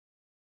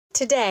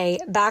Today,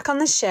 back on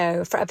the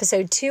show for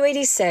episode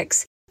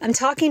 286, I'm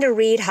talking to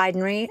Reed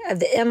Heidenreich of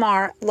the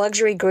MR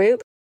Luxury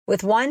Group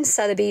with One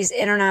Sotheby's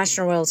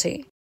International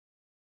Realty.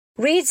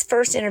 Reed's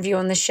first interview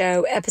on the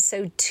show,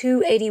 episode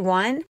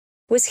 281,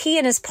 was he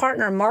and his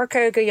partner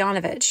Marko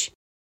Gajanovich.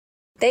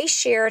 They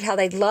shared how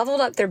they'd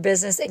leveled up their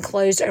business and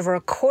closed over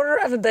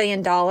 $250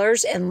 million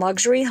in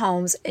luxury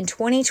homes in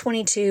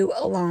 2022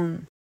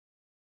 alone.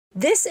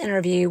 This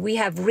interview, we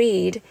have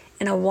Reed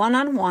in a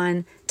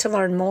one-on-one to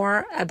learn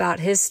more about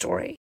his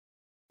story.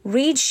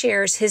 Reed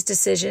shares his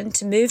decision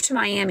to move to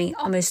Miami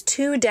almost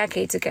 2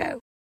 decades ago.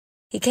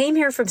 He came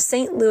here from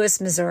St. Louis,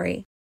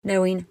 Missouri,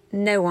 knowing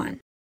no one.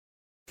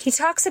 He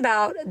talks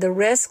about the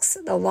risks,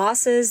 the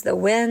losses, the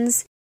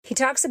wins. He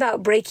talks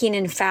about breaking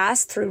in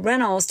fast through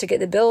rentals to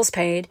get the bills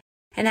paid,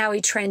 and how he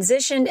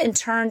transitioned and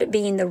turned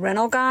being the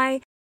rental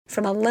guy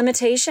from a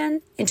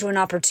limitation into an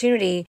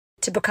opportunity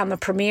to become a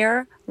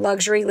premier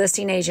luxury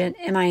listing agent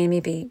in Miami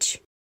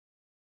Beach.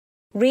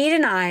 Reed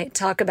and I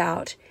talk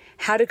about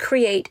how to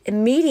create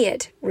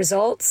immediate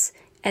results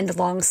and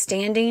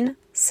long-standing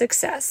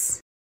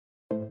success.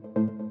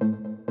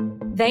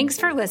 Thanks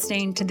for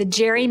listening to the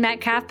Jerry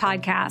Metcalf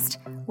Podcast,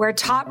 where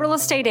top real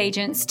estate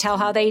agents tell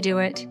how they do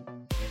it.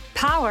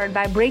 Powered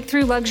by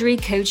Breakthrough Luxury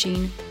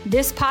Coaching,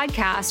 this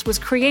podcast was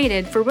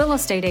created for real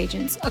estate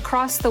agents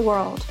across the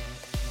world,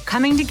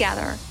 coming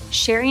together,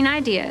 sharing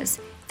ideas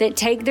that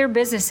take their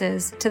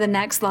businesses to the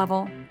next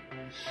level.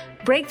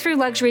 Breakthrough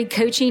Luxury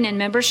Coaching and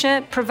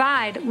membership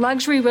provide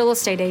luxury real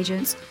estate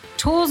agents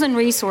tools and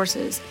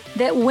resources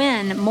that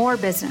win more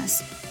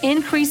business,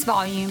 increase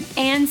volume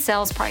and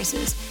sales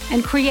prices,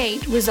 and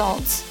create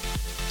results.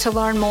 To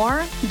learn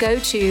more, go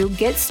to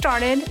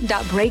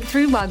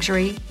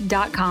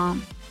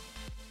getstarted.breakthroughluxury.com.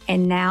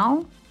 And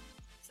now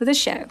for the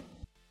show.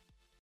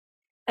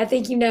 I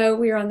think you know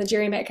we are on the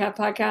Jerry Metcalf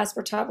Podcast,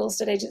 where top real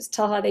estate agents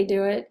tell how they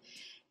do it.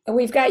 And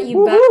we've got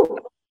you back.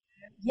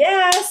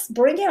 Yes,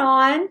 bring it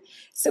on.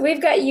 So we've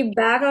got you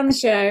back on the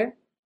show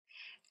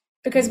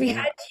because we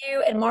had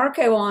you and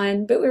Marko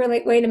on, but we were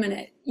like, wait a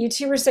minute, you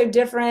two are so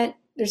different.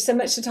 There's so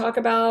much to talk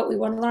about. We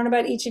want to learn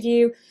about each of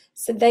you.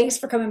 So thanks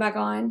for coming back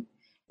on.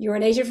 You were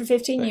an agent for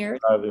 15 years.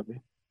 You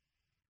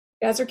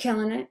guys are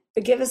killing it,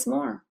 but give us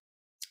more.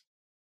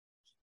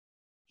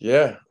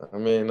 Yeah, I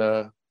mean,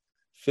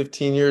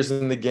 15 years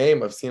in the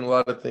game, I've seen a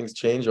lot of things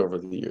change over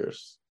the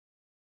years.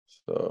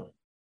 So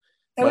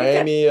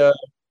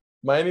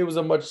Miami was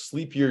a much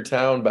sleepier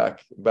town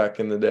back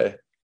in the day,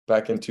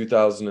 back in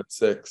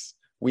 2006.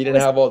 We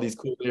didn't have all these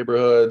cool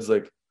neighborhoods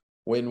like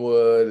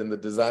Wynwood and the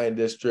Design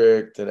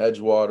District and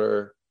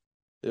Edgewater.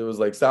 It was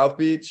like South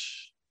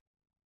Beach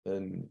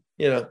and,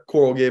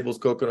 Coral Gables,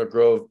 Coconut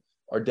Grove.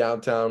 Our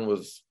downtown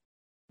was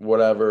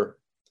whatever.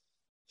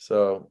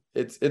 So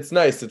it's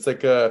nice. It's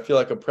like I feel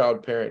like a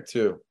proud parent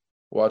too,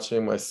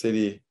 watching my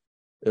city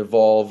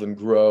evolve and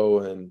grow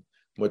and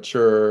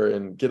mature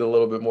and get a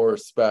little bit more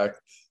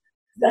respect.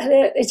 Is that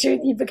it?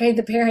 You became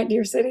the parent to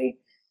your city?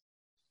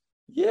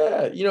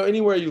 Yeah.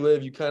 Anywhere you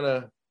live, you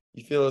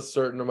feel a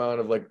certain amount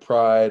of like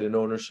pride and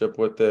ownership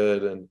with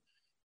it. And,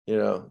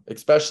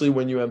 especially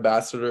when you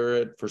ambassador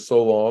it for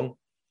so long,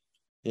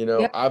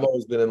 Yep. I've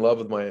always been in love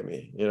with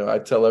Miami. I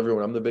tell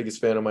everyone I'm the biggest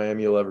fan of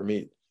Miami you'll ever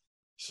meet.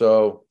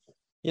 So,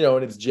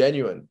 and it's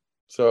genuine.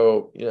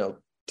 So,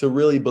 to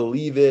really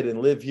believe it and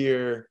live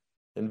here,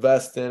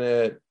 invest in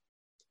it,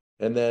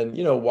 and then,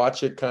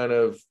 watch it kind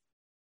of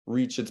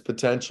reach its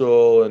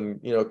potential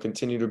and,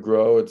 continue to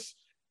grow. It's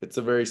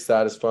a very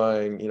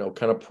satisfying,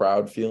 kind of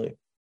proud feeling.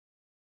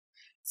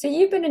 So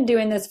you've been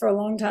doing this for a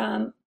long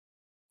time.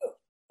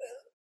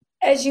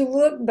 As you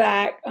look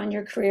back on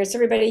your career, so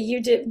everybody,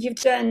 you did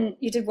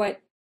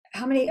what?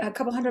 How many? A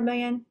couple $100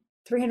 million,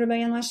 $300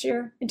 million last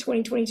year in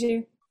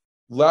 2022?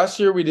 Last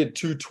year we did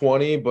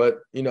 220, but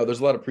there's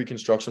a lot of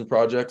pre-construction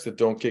projects that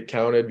don't get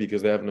counted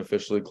because they haven't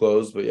officially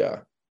closed. But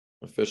yeah,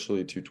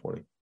 officially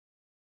 220.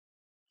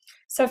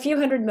 So a few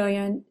 $100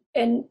 million,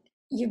 and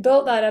you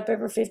built that up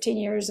over 15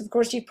 years. Of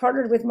course, you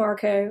partnered with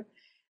Marko,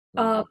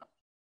 and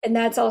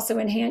that's also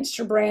enhanced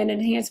your brand,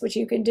 enhanced what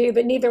you can do.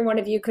 But neither one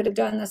of you could have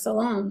done this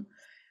alone.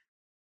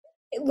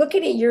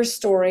 Looking at your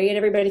story, and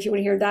everybody, if you want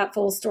to hear that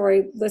full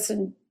story,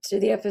 listen to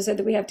the episode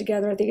that we have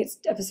together. I think it's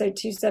episode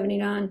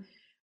 279.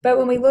 But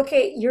when we look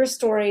at your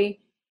story,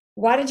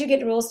 why did you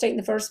get into real estate in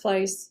the first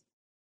place?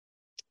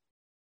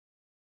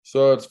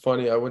 So it's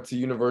funny. I went to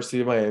University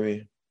of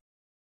Miami.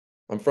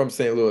 I'm from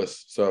St.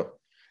 Louis, so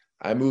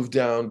I moved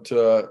down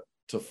to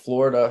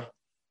Florida.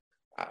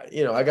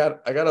 I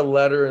got a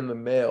letter in the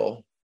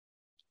mail.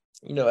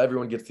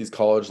 Everyone gets these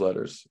college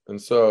letters,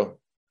 and so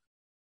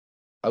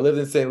I lived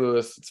in St.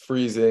 Louis. It's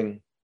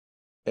freezing,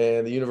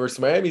 and the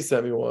University of Miami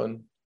sent me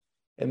one.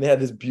 And they had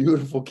this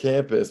beautiful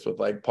campus with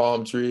like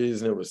palm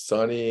trees and it was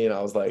sunny. And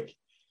I was like,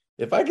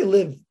 if I could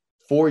live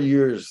 4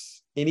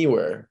 years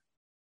anywhere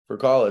for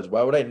college,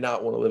 why would I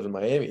not want to live in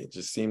Miami? It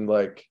just seemed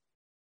like,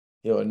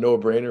 a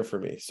no-brainer for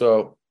me.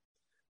 So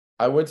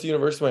I went to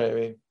University of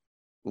Miami,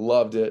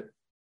 loved it,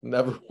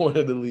 never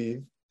wanted to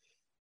leave.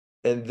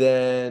 And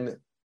then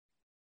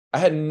I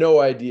had no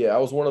idea. I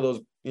was one of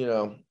those,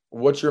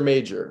 what's your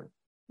major?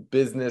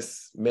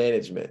 Business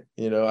management.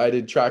 I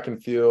did track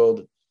and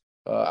field.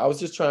 I was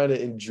just trying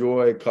to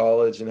enjoy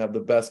college and have the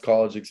best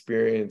college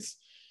experience.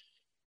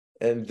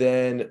 And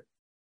then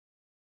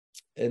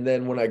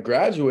when I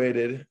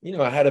graduated,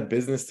 I had a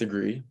business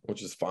degree,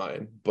 which is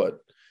fine, but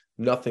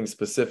nothing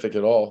specific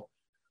at all.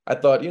 I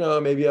thought,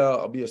 maybe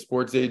I'll be a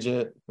sports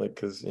agent, like,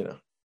 cause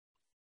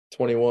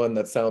 21,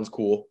 that sounds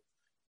cool.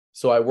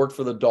 So I worked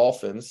for the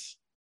Dolphins.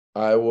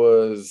 I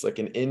was like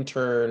an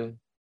intern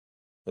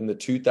in the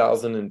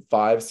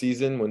 2005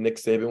 season when Nick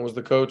Saban was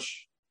the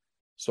coach.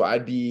 So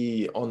I'd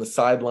be on the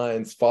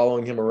sidelines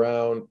following him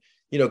around,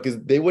 because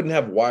they wouldn't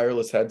have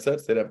wireless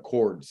headsets, they'd have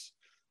cords.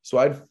 So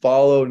I'd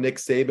follow Nick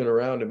Saban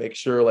around to make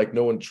sure like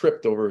no one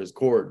tripped over his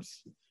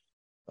cords.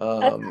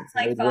 That sounds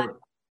like fun.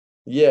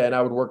 Yeah, and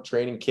I would work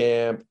training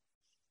camp.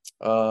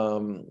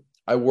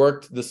 I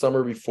worked the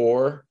summer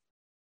before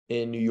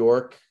in New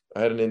York.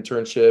 I had an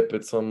internship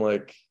at some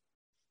like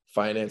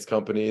finance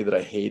company that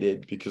I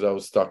hated because I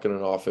was stuck in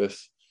an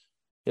office.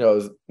 It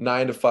was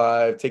 9 to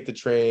 5, take the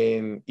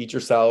train, eat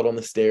your salad on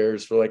the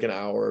stairs for like an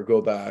hour,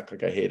 go back.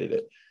 Like I hated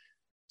it.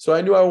 So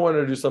I knew I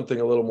wanted to do something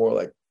a little more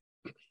like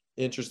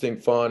interesting,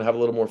 fun, have a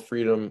little more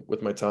freedom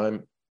with my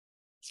time.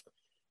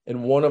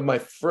 And one of my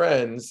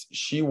friends,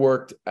 she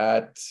worked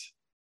at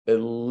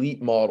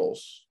Elite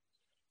Models.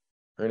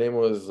 Her name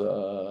was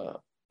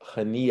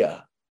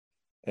Hania.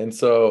 And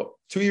so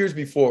 2 years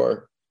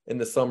before, in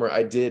the summer,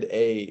 I did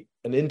an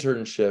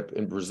internship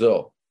in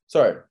Brazil.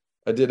 Sorry,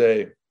 I did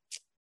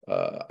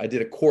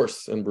a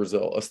course in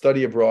Brazil, a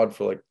study abroad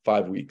for like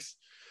 5 weeks.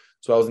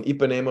 So I was in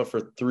Ipanema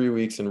for 3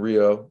 weeks in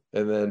Rio,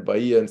 and then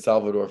Bahia and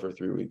Salvador for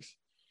 3 weeks.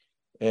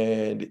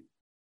 And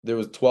there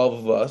was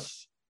 12 of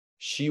us.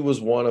 She was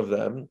one of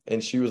them.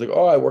 And she was like,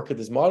 oh, I work at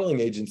this modeling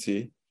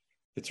agency.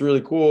 It's really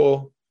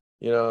cool.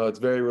 It's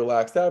very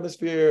relaxed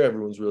atmosphere.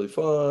 Everyone's really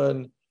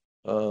fun.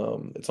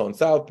 It's on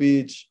South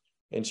Beach.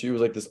 And she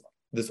was like,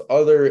 this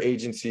other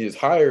agency is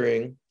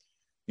hiring.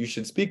 You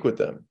should speak with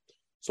them.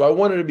 So I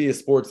wanted to be a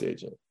sports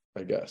agent,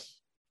 I guess.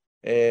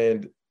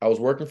 And I was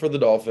working for the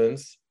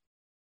Dolphins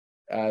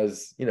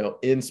as,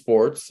 in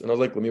sports. And I was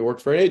like, let me work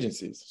for an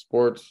agency,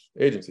 sports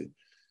agency.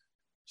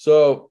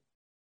 So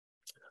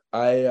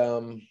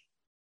I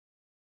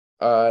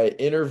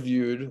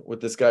interviewed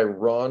with this guy,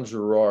 Ron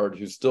Gerard,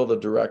 who's still the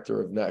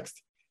director of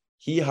Next.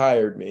 He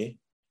hired me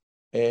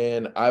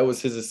and I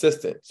was his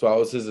assistant. So I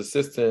was his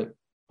assistant.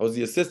 I was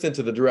the assistant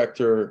to the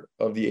director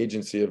of the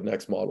agency of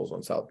Next Models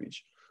on South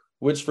Beach,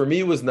 which for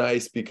me was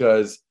nice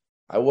because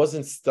I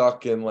wasn't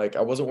stuck in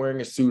I wasn't wearing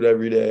a suit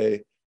every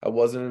day. I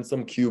wasn't in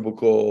some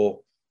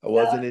cubicle. I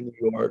wasn't in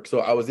New York.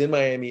 So I was in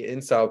Miami,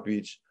 in South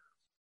Beach.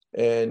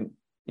 And,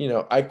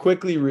 I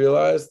quickly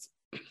realized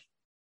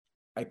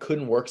I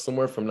couldn't work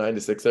somewhere from 9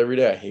 to 6 every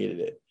day. I hated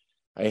it.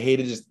 I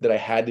hated just that I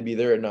had to be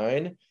there at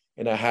 9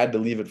 and I had to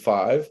leave at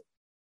 5,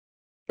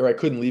 or I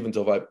couldn't leave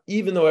until 5,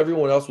 even though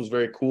everyone else was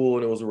very cool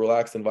and it was a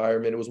relaxed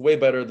environment. It was way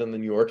better than the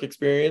New York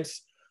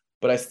experience,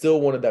 but I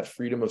still wanted that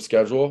freedom of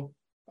schedule.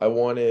 I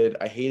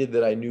hated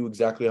that I knew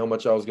exactly how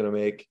much I was going to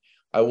make.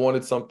 I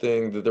wanted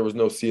something that there was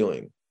no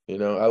ceiling.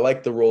 I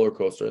like the roller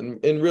coaster.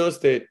 And in real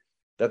estate,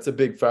 that's a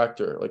big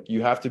factor. Like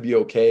you have to be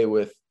okay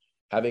with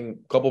having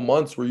a couple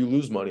months where you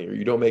lose money or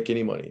you don't make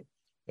any money.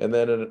 And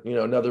then,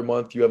 another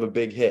month you have a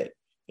big hit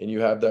and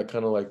you have that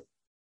kind of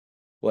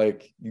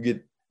like you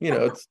get,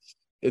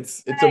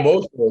 it's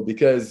emotional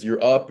because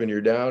you're up and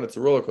you're down. It's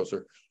a roller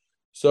coaster.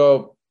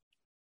 So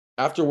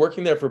after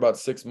working there for about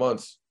 6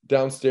 months,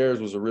 downstairs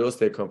was a real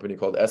estate company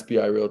called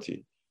SPI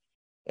Realty.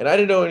 And I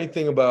didn't know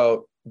anything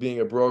about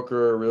being a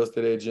broker or a real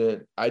estate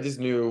agent. I just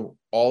knew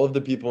all of the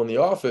people in the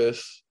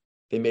office,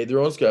 they made their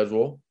own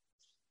schedule.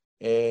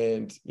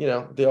 And,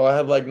 they all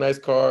had like nice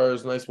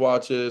cars, nice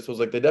watches. So it was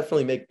like, they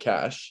definitely make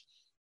cash.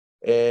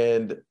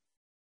 And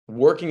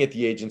working at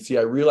the agency,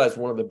 I realized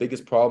one of the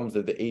biggest problems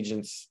that the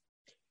agents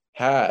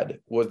had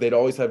was they'd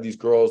always have these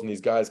girls and these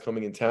guys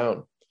coming in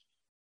town.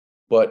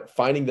 But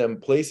finding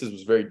them places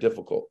was very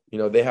difficult.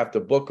 They have to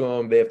book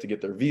them. They have to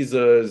get their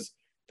visas.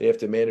 They have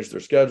to manage their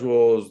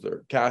schedules,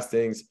 their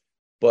castings.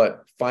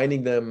 But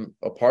finding them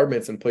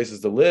apartments and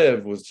places to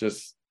live was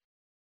just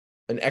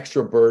an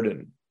extra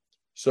burden.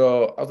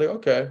 So I was like,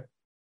 okay,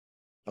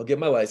 I'll get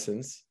my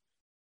license.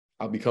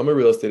 I'll become a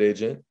real estate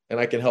agent and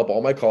I can help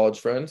all my college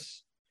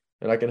friends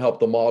and I can help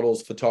the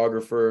models,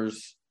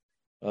 photographers,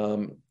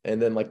 and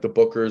then like the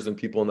bookers and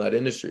people in that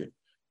industry.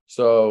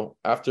 So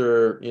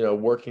after,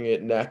 working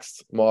at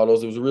Next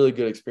Models, it was a really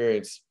good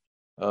experience.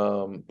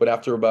 But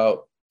after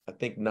about, I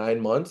think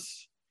 9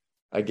 months,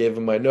 I gave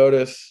them my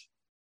notice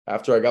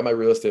after I got my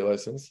real estate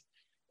license.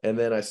 And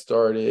then I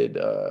started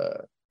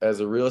as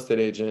a real estate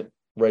agent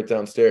right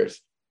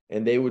downstairs.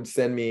 And they would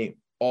send me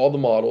all the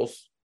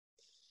models,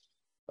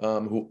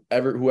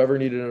 whoever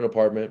needed an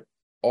apartment.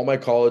 All my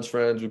college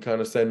friends would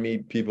kind of send me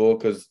people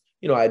because,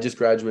 I just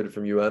graduated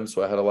from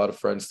So I had a lot of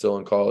friends still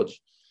in college.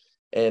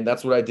 And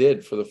that's what I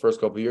did for the first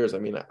couple of years. I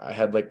mean, I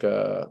had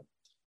a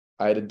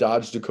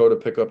Dodge Dakota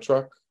pickup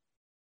truck.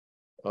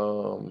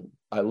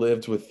 I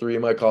lived with 3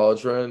 of my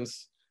college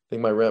friends.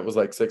 think my rent was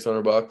like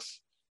 $600,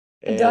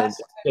 It and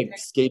does. like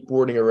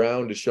skateboarding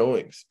around to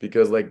showings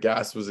because like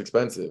gas was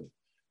expensive.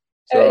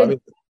 So I It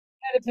mean,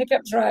 had a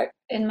pickup truck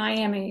in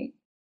Miami.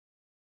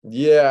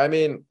 yeah, I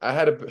mean, I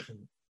had a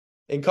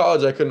in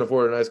college I couldn't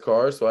afford a nice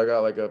car, so I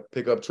got like a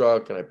pickup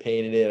truck and I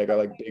painted it. I got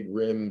like big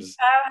rims.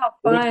 Oh, how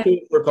It was fun. cool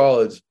for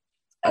college.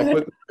 I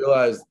quickly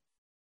realized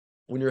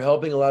when you're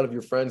helping a lot of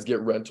your friends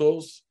get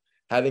rentals,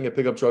 having a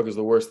pickup truck is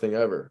the worst thing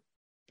ever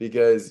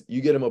because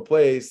you get them a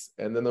place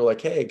and then they're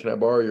like, "Hey, can I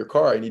borrow your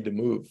car? I need to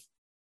move."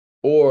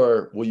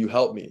 Or will you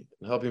help me?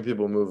 And helping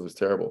people move is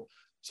terrible.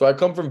 So I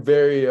come from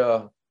very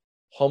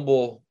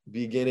humble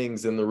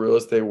beginnings in the real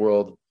estate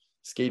world,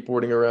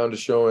 skateboarding around to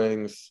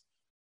showings,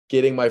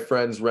 getting my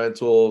friends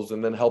rentals,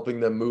 and then helping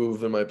them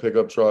move in my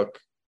pickup truck.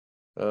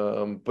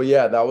 But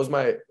yeah, that was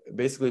my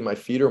basically my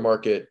feeder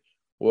market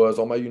was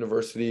all my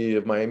University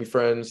of Miami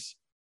friends,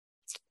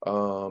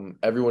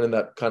 everyone in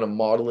that kind of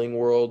modeling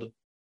world,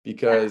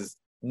 because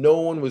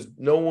no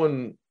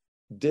one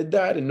did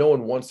that and no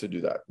one wants to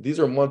do that. These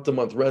are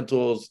month-to-month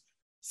rentals,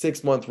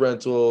 6-month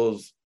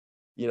rentals,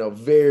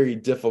 very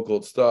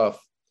difficult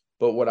stuff.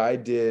 But what I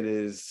did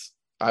is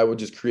I would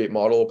just create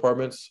model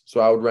apartments.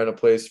 So I would rent a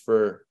place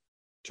for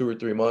 2 or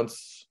 3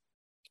 months,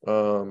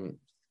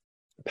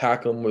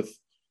 pack them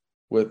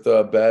with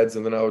beds,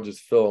 and then I would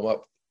just fill them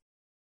up.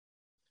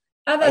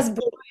 Oh, I that's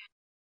still,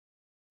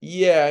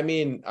 yeah, I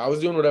mean, I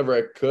was doing whatever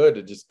I could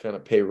to just kind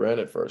of pay rent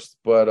at first,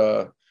 but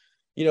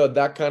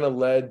that kind of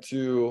led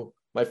to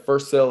my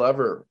first sale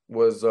ever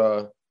was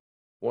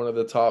one of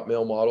the top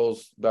male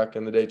models back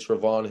in the day,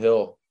 Trevon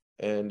Hill,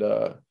 and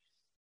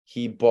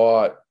he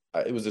bought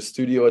it was a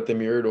studio at the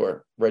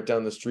Mirador right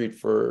down the street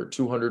for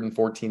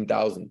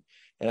 214,000,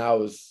 and I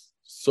was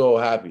so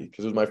happy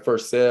because it was my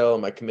first sale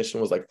and my commission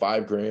was like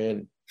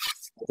 $5,000.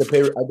 I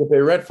could pay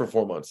rent for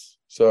 4 months,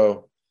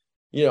 so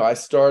I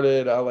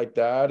started out like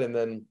that, and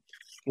then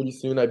pretty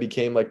soon I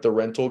became like the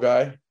rental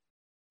guy.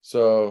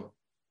 So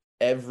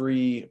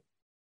every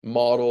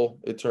model,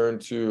 it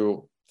turned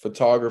to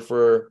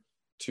photographer,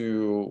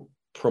 to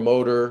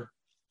promoter,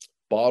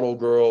 bottle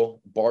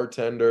girl,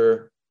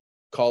 bartender,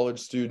 college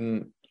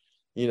student.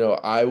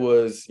 I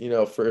was,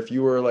 for if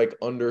you were like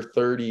under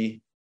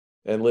 30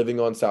 and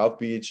living on South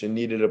Beach and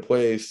needed a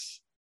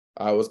place,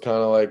 I was kind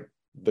of like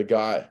the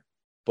guy.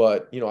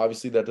 But,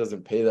 obviously that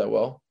doesn't pay that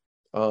well.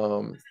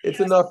 It's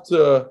enough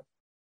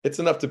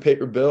to pay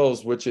your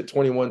bills, which at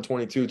 21,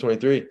 22,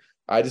 23,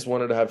 I just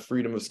wanted to have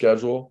freedom of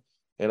schedule,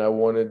 and I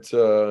wanted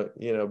to,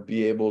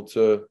 be able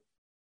to,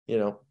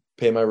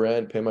 pay my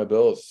rent, pay my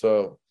bills.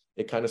 So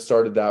it kind of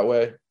started that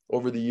way.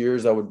 Over the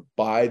years, I would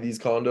buy these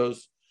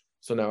condos.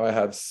 So now I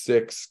have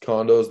 6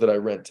 condos that I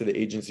rent to the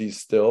agencies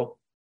still.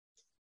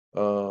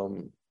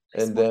 And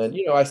then,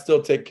 I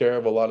still take care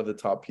of a lot of the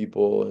top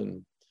people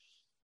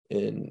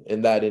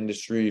in that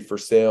industry for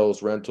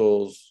sales,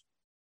 rentals.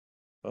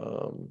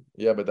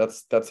 Yeah, but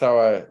that's how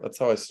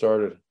I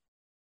started.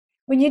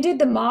 when you did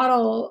the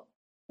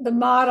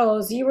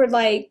models, you were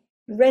like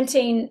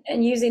renting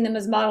and using them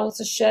as models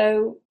to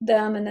show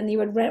them, and then you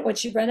would rent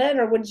what you rented,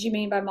 or what did you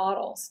mean by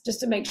models?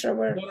 Just to make sure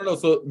we're No.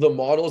 So the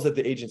models at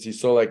the agency,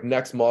 so like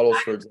Next Models,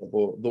 for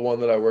example, the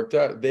one that I worked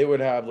at, they would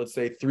have, let's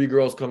say, 3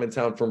 girls come in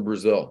town from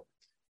Brazil,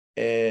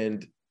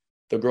 and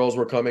the girls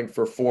were coming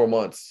for 4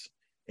 months.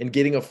 And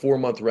getting a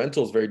 4-month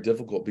rental is very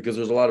difficult because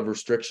there's a lot of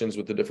restrictions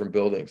with the different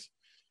buildings.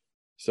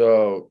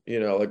 So,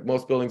 like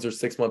most buildings are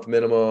 6-month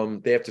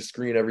minimum. They have to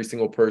screen every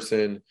single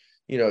person.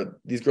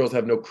 These girls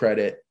have no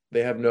credit.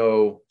 They have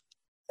no,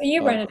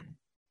 you uh, rented.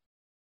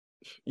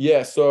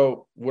 yeah.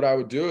 So what I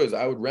would do is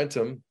I would rent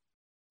them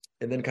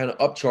and then kind of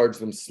upcharge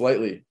them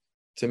slightly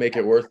to make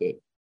it worth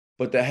it.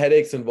 But the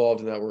headaches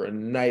involved in that were a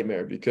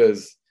nightmare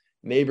because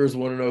neighbors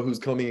want to know who's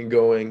coming and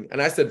going.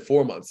 And I said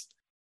 4 months.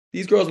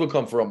 These girls would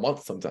come for a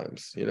month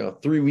sometimes,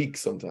 3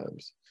 weeks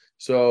sometimes.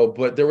 So,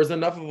 but there was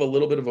enough of a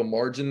little bit of a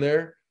margin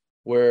there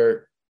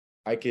where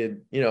I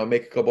could,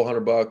 make a couple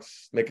 $100,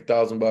 make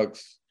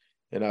 $1,000,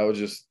 and I would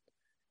just,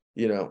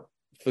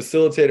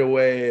 facilitate a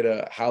way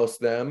to house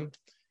them.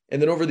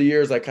 And then over the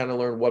years, I kind of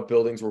learned what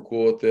buildings were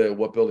cool with it,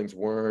 what buildings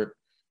weren't.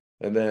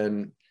 And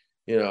then,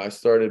 I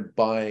started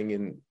buying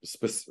in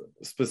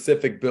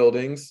specific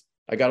buildings.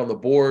 I got on the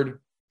board.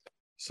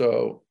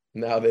 So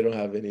now they don't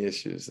have any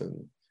issues.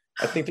 And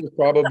I think there's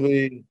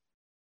probably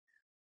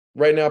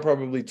right now,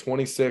 probably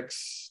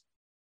 26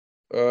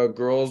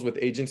 girls with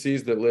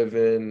agencies that live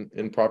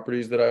in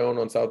properties that I own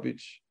on South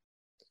Beach.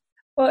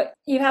 Well,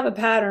 you have a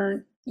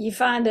pattern. You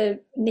find a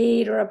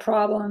need or a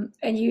problem,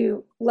 and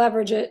you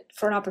leverage it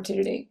for an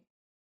opportunity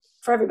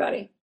for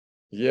everybody.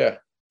 Yeah,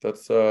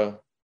 that's yeah,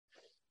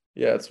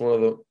 it's one of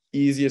the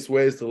easiest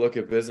ways to look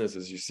at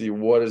businesses. You see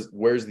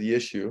where's the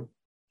issue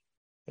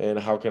and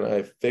how can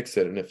I fix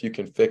it? And if you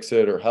can fix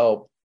it or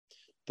help,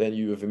 then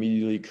you have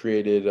immediately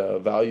created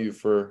value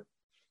for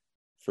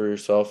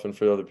yourself and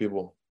for other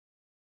people.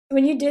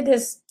 When you did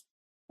this,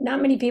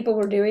 not many people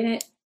were doing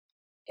it.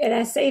 And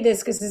I say this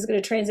because this is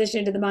going to transition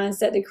into the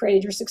mindset that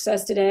created your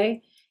success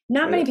today.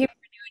 Not many Yeah. people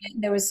were doing it.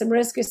 And there was some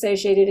risk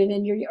associated. And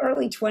in your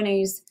early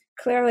 20s,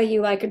 clearly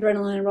you like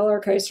adrenaline and roller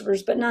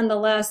coasters, but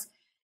nonetheless,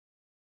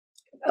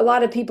 a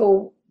lot of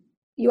people,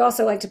 you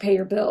also like to pay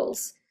your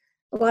bills.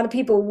 A lot of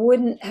people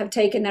wouldn't have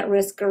taken that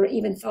risk or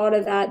even thought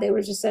of that. They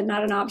would just said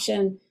not an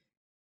option,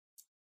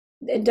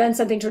 and done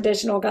something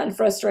traditional, gotten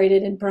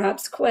frustrated, and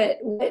perhaps quit.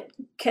 What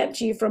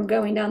kept you from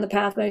going down the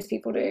path most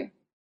people do?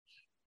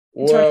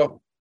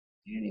 Well,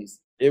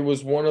 it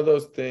was one of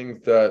those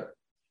things that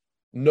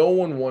no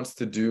one wants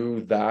to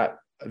do that.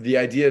 The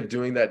idea of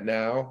doing that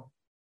now,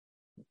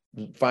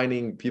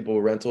 finding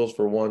people rentals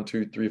for 1,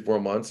 2, 3, 4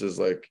 months is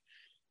like,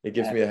 it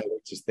gives me a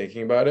headache just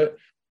thinking about it.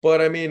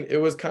 But I mean, it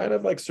was kind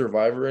of like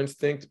survivor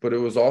instinct, but it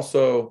was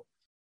also,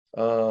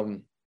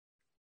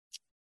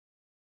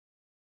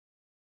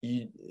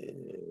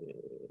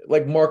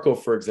 like Marco,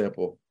 for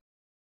example.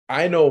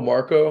 I know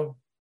Marco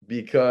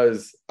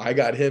because I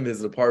got him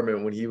his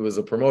apartment when he was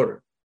a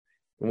promoter.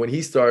 And when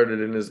he started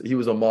he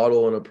was a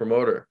model and a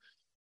promoter.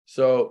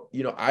 So,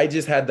 I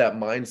just had that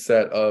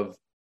mindset of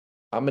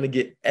I'm going to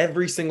get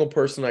every single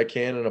person I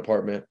can an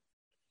apartment,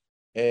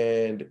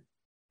 and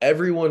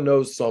everyone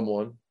knows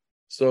someone.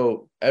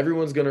 So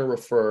everyone's going to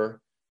refer,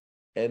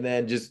 and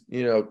then just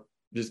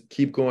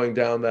keep going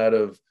down that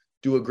of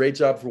do a great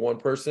job for one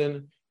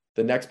person.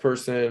 The next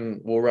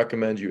person will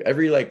recommend you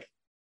every, like,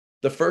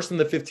 the 1st and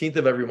the 15th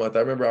of every month. I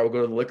remember I would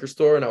go to the liquor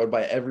store and I would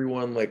buy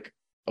everyone like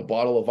a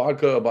bottle of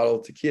vodka, a bottle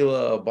of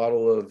tequila, a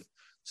bottle of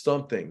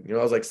something. I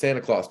was like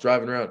Santa Claus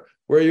driving around.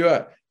 Where are you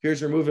at?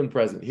 Here's your move-in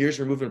present. Here's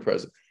your move-in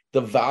present.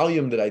 The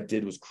volume that I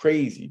did was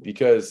crazy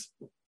because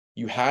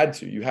you had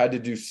to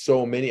do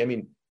so many. I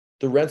mean,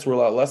 the rents were a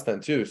lot less than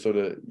too.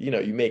 So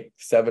you make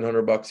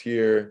 $700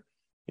 here,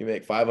 you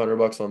make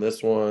 $500 on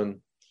this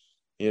one,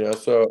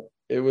 so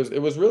it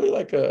was really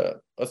like a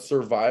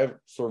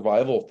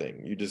survival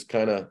thing. You just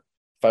kind of,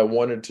 if I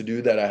wanted to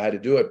do that, I had to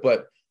do it.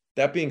 But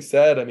that being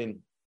said, I mean,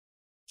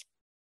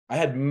 I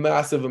had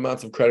massive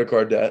amounts of credit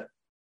card debt.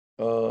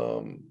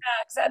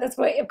 That's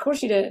what, of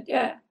course you did.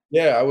 Yeah.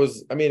 Yeah,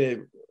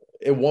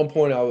 at one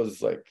point I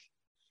was like,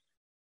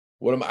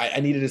 I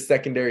needed a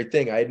secondary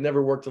thing. I had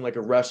never worked in like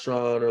a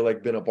restaurant or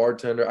like been a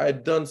bartender. I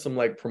had done some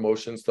like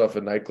promotion stuff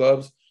at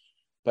nightclubs,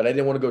 but I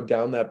didn't want to go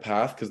down that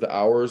path because the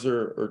hours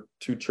are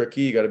too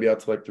tricky. You got to be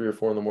out to like 3 or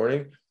 4 in the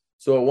morning.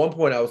 So at one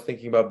point I was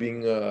thinking about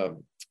being a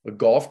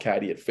golf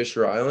caddy at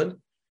Fisher Island.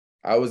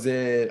 I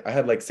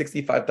had like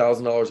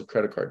 $65,000 of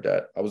credit card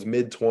debt. I was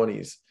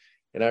mid-20s.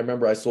 And I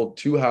remember I sold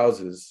 2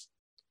 houses,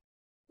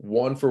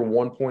 one for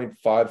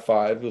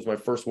 1.55. It was my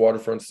first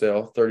waterfront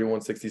sale,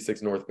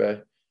 3166 North Bay.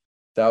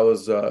 That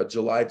was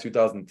July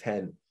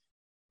 2010.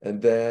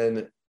 And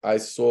then I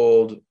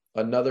sold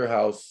another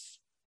house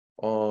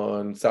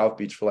on South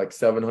Beach for like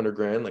 700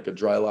 grand, like a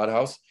dry lot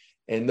house.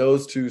 And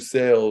those 2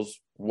 sales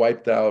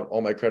wiped out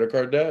all my credit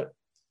card debt.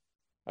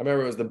 I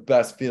remember it was the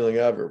best feeling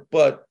ever.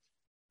 But,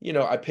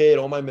 I paid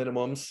all my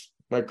minimums.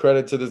 My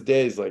credit to this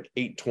day is like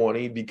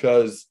 820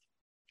 because,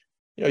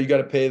 you got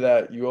to pay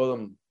that. You owe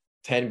them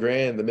 10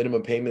 grand. The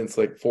minimum payment's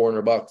like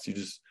 $400. You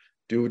just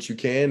do what you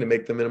can to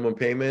make the minimum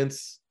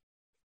payments.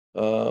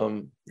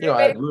 I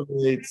had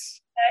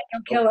roommates.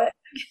 Don't kill it.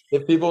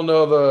 If people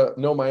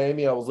know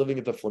Miami, I was living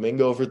at the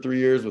Flamingo for 3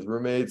 years with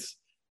roommates.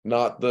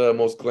 Not the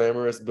most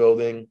glamorous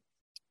building,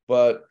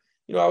 but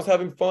I was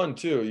having fun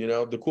too.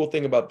 The cool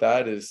thing about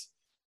that is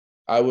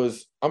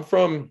I'm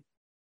from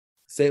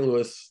St.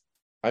 Louis.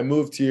 I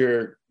moved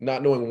here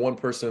not knowing one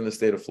person in the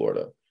state of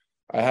Florida.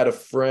 I had a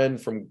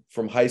friend from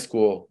high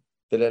school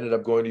that ended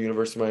up going to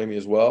University of Miami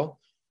as well.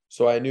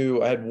 So I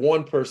had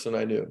one person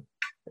I knew.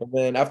 And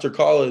then after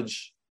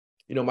college,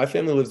 my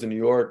family lives in New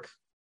York,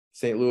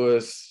 St.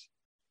 Louis,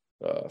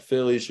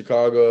 Philly,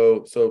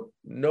 Chicago. So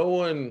no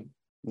one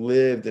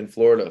lived in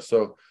Florida.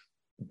 So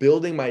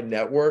building my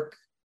network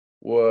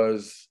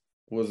was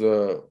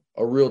a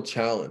real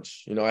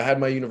challenge. I had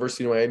my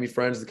University of Miami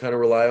friends to kind of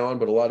rely on,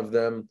 but a lot of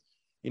them,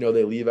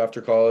 they leave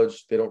after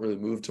college. They don't really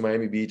move to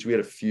Miami Beach. We had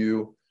a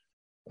few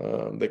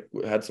that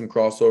had some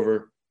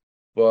crossover,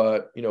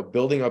 but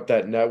building up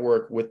that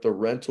network with the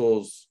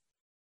rentals,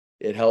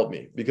 it helped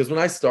me because when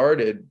I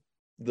started,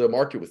 the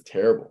market was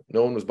terrible.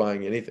 No one was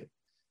buying anything.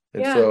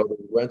 And so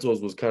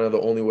rentals was kind of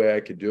the only way I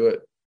could do it.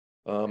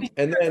 And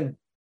then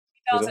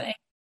 2008,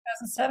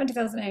 2007,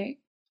 2008.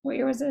 What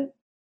year was it?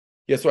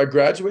 Yeah, so I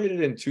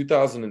graduated in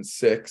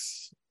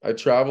 2006. I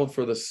traveled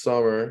for the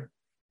summer.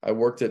 I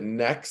worked at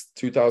Next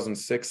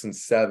 2006 and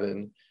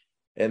 7.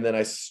 And then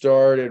I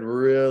started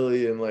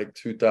really in like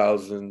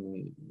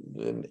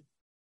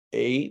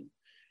 2008.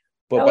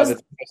 But by the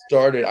time I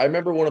started, I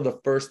remember one of the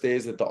first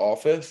days at the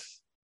office,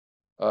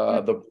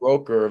 the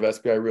broker of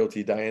SBI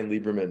Realty, Diane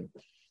Lieberman,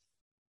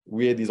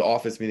 we had these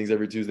office meetings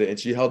every Tuesday, and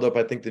she held up,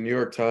 I think, the New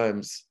York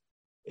Times,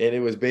 and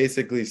it was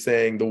basically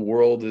saying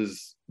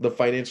the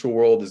financial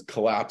world is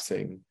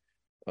collapsing.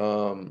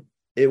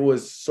 There were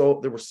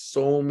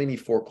so many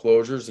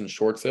foreclosures and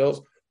short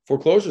sales.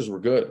 Foreclosures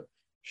were good.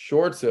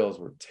 Short sales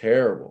were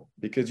terrible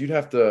because you'd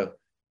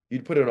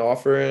put an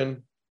offer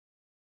in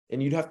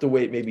and you'd have to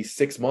wait maybe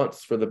 6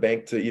 months for the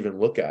bank to even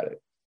look at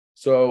it.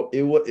 So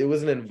it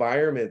was an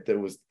environment that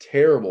was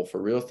terrible for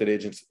real estate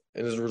agents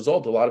And as a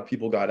result, a lot of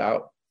people got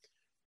out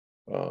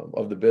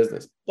of the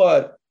business.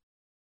 But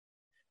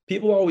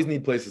people always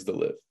need places to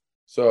live.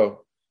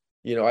 So,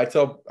 I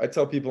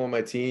tell people on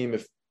my team,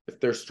 if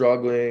they're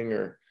struggling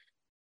or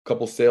a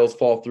couple sales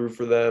fall through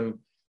for them,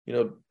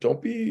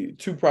 don't be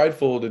too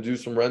prideful to do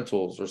some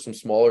rentals or some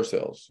smaller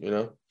sales.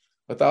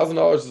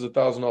 $1,000 is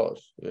 $1,000.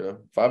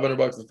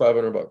 $500 is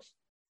 $500.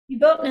 You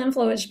built an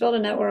influence, you built a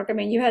network. I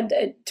mean, you had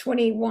at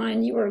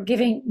 21, you were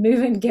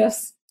moving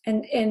gifts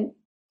and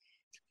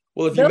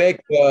well, if you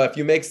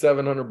make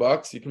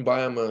 $700, you can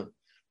buy them a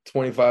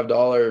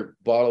 $25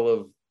 bottle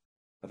of,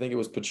 I think it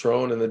was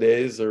Patron in the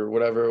days or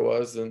whatever it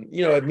was. And,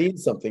 it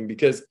means something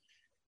because,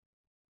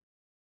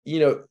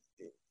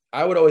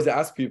 I would always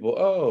ask people,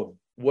 oh,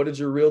 what did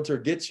your realtor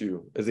get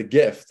you as a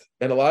gift?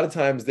 And a lot of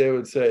times they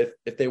would say,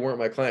 if they weren't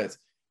my clients,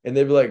 and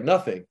they'd be like,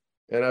 nothing.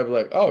 And I'd be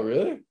like, oh,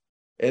 really?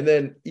 And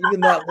then even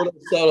that little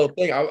subtle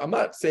thing, I'm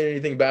not saying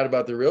anything bad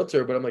about the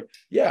realtor, but I'm like,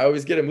 yeah, I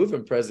always get a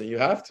moving present. You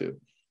have to,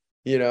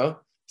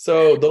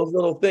 So those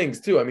little things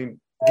too. I mean,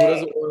 who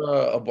doesn't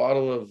want a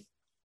bottle of,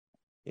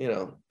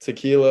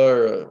 tequila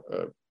or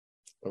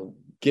a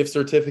gift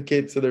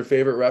certificate to their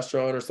favorite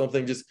restaurant or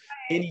something? Just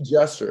any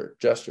gesture.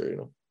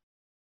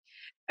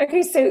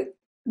 Okay, so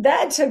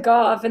that took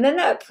off, and then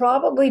that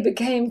probably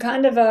became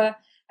kind of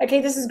okay,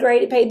 this is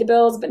great, it paid the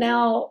bills, but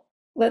now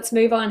let's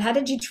move on. How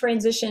did you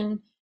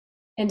transition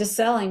into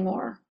selling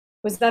more?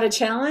 Was that a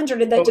challenge, or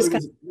did that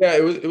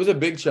it was a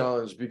big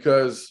challenge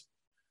because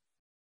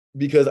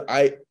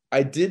I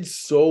did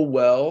so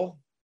well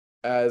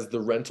as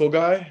the rental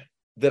guy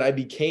that I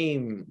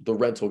became the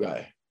rental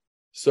guy.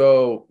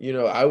 So,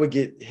 I would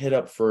get hit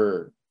up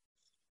for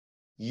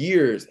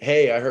years.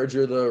 Hey, I heard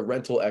you're the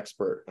rental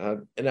expert.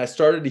 And I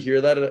started to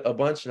hear that a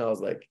bunch, and I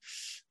was like,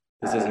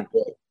 this isn't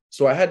good.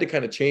 So I had to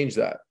kind of change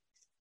that.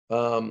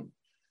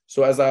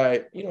 So as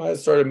I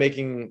started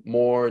making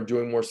more and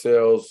doing more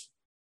sales,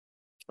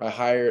 I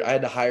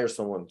had to hire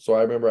someone. So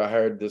I remember I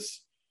hired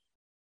this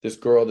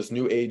girl, this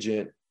new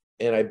agent,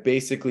 and I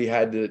basically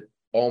had to,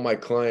 all my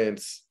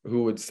clients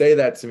who would say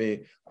that to me,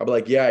 I'd be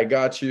like, yeah, I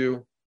got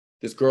you.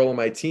 This girl on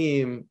my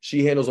team,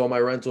 she handles all my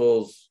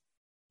rentals.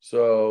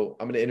 So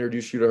I'm going to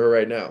introduce you to her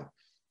right now.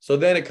 So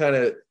then it kind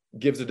of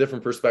gives a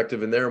different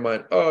perspective in their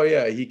mind. Oh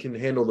yeah, he can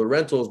handle the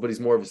rentals, but he's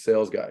more of a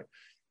sales guy.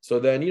 So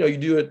then, you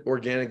do it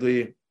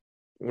organically.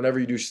 Whenever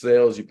you do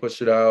sales, you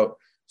push it out,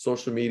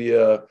 social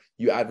media,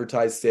 you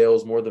advertise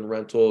sales more than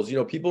rentals.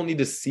 People need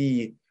to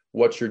see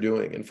what you're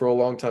doing. And for a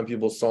long time,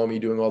 people saw me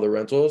doing all the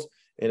rentals,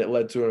 and it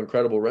led to an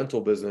incredible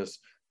rental business.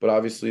 But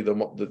obviously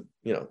the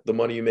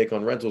money you make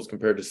on rentals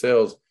compared to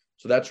sales.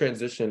 So that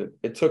transition,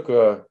 it took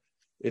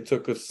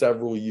us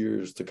several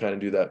years to kind of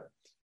do that.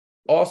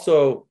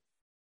 Also,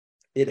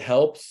 it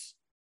helps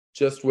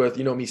just with,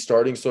 me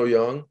starting so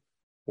young.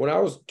 When I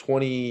was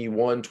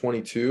 21,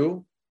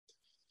 22,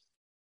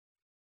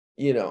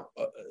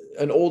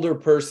 an older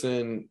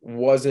person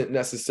wasn't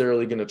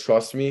necessarily going to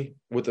trust me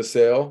with a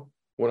sale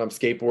when I'm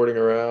skateboarding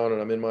around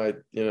and I'm in my,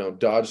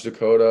 Dodge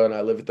Dakota and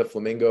I live at the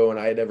Flamingo and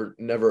I had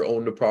never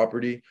owned a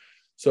property.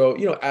 So,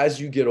 as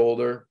you get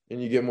older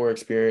and you get more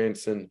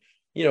experience and,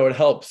 it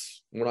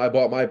helps. When I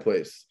bought my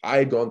place, I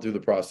had gone through the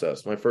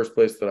process, my first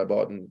place that I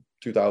bought in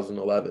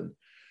 2011,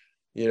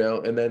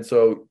 and then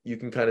so you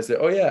can kind of say,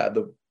 oh yeah,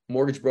 the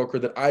mortgage broker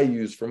that I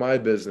use for my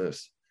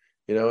business,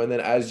 and then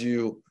as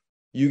you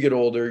get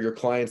older, your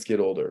clients get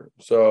older.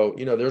 So,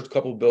 there's a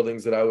couple of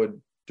buildings that I would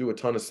do a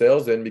ton of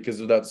sales in because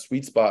of that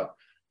sweet spot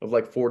of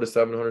like $400,000 to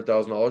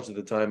 $700,000 at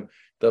the time,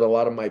 that a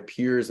lot of my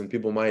peers and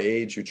people my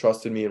age who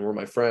trusted me and were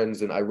my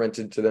friends and I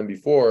rented to them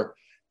before,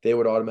 they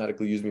would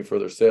automatically use me for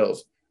their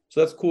sales. So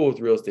that's cool with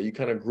real estate. You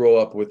kind of grow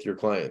up with your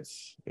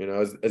clients,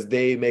 as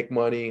they make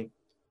money,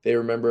 they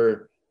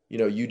remember,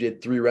 you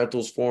did 3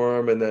 rentals for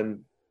them and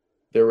then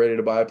they're ready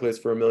to buy a place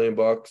for $1 million.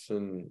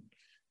 And,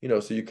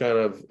 so you kind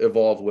of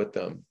evolve with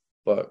them.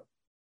 But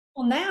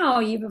well, now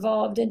you've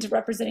evolved into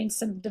representing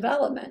some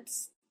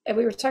developments. And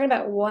we were talking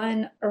about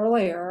one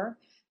earlier.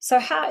 So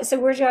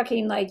we're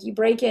talking like you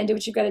break in, do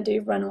what you've got to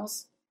do,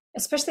 rentals,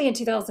 especially in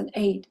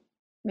 2008.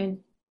 I mean,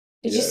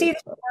 did you see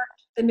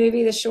the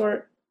movie, The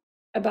Short,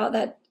 about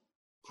that?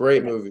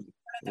 Great movie.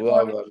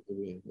 Love that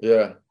movie.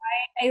 Yeah.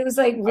 It was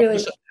like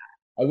really.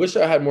 I wish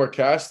I had more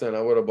cash then.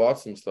 I would have bought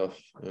some stuff,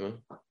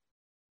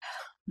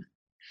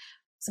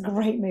 It's a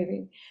great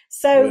movie.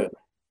 So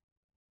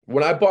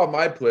when I bought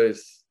my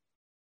place,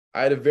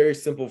 I had a very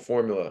simple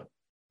formula.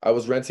 I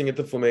was renting at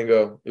the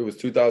Flamingo. It was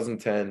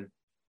 2010.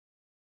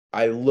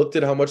 I looked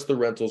at how much the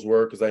rentals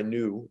were because I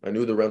knew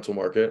the rental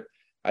market.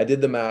 I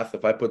did the math.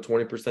 If I put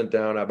 20%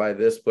 down, I buy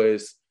this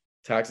place,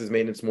 taxes,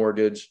 maintenance,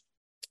 mortgage.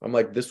 I'm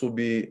like, this will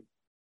be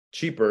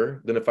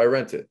cheaper than if I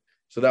rent it.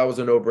 So that was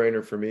a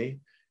no-brainer for me.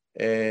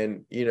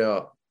 And,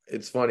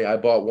 it's funny. I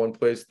bought one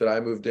place that I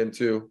moved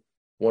into.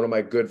 One of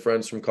my good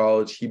friends from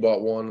college, he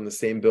bought one in the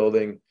same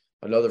building.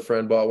 Another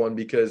friend bought one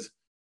because,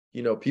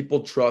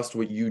 people trust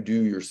what you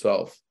do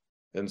yourself.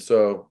 And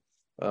so,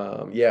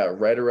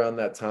 right around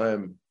that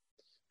time,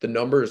 the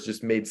numbers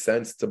just made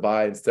sense to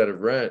buy instead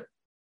of rent.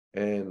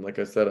 And like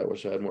I said, I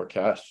wish I had more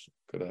cash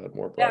Could have had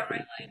more Yeah,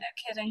 property. really, no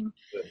kidding.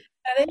 And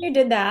then you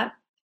did that.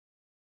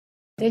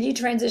 Then you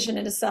transition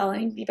into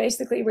selling. You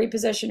basically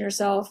reposition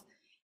yourself.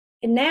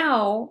 And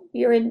now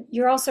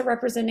you're also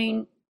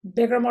representing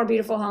bigger, more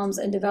beautiful homes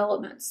and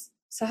developments.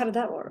 So how did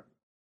that work?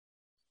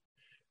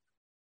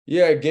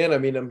 Yeah, again, I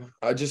mean,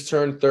 I just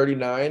turned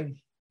 39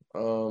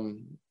 a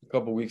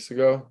couple weeks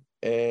ago,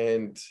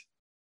 and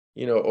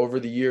over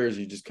the years,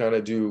 you just kind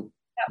of do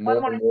Yeah,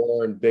 more and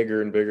more and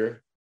bigger and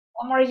bigger.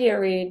 one more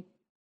year, Reed,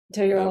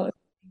 until you're Yeah, old.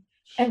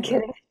 I'm yeah,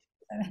 kidding.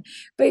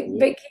 But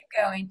yeah. keep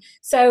going.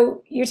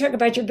 So you talk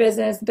about your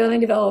business,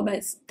 building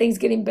developments, things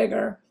getting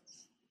bigger.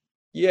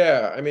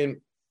 Yeah, I mean,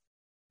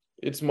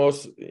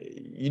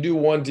 you do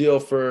one deal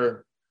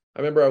for. I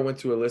remember I went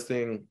to a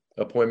listing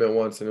appointment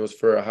once, and it was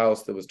for a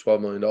house that was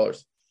 $12 million.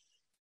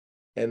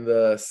 And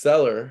the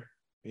seller,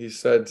 he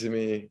said to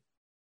me,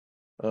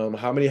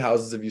 how many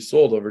houses have you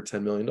sold over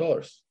 $10 million?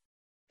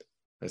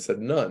 I said,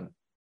 none.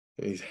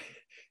 And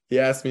he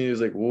asked me, he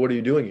was like, well, what are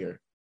you doing here?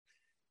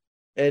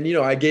 And,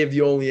 I gave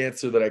the only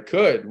answer that I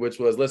could, which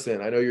was,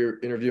 listen, I know you're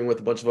interviewing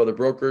with a bunch of other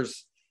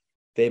brokers.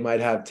 They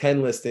might have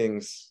 10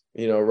 listings,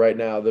 right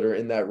now that are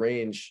in that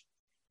range.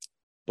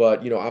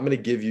 But, I'm going to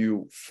give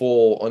you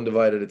full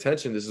undivided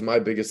attention. This is my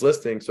biggest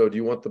listing. So do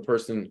you want the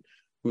person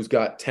who's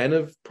got 10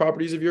 of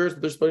properties of yours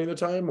that they're spending their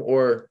time,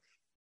 or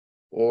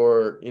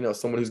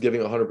someone who's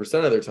giving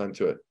 100% of their time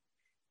to it?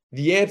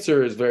 The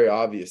answer is very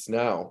obvious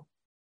now,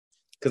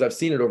 because I've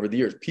seen it over the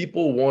years.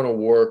 People want to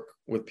work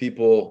with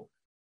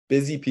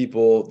busy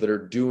people that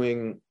are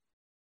doing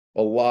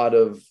a lot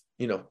of,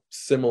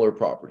 similar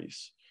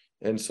properties.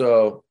 And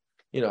so,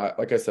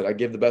 like I said, I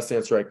gave the best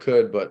answer I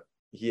could, but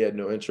he had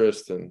no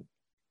interest and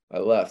I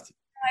left.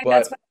 Like But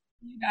that's what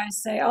you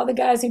guys say. All the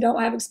guys who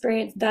don't have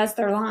experience, that's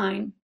their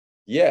line.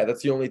 yeah,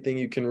 that's the only thing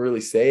you can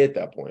really say at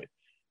that point.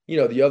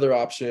 The other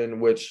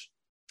option, which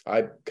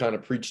I kind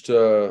of preach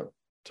to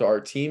our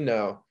team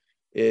now,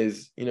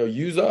 is,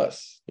 use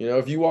us.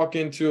 If you walk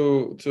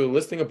into a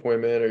listing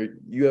appointment, or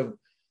you have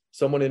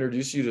someone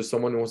introduce you to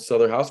someone who wants to sell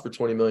their house for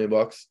 20 million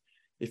bucks,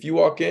 if you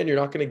walk in, you're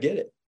not going to get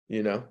it,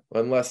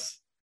 unless,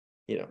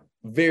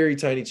 very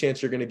tiny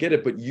chance you're going to get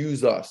it. But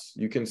use us.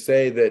 You can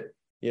say that,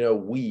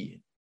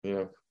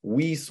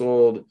 we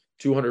sold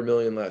 200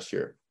 million last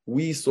year.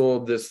 We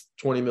sold this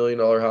 $20 million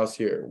house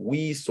here.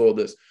 We sold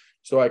this.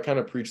 So I kind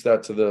of preach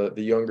that to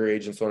the younger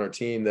agents on our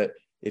team, that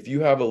if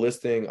you have a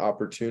listing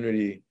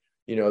opportunity,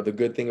 the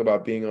good thing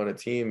about being on a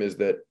team is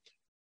that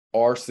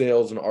our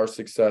sales and our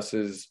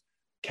successes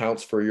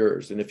counts for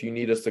yours. And if you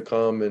need us to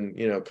come and,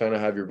 kind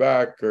of have your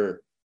back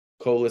or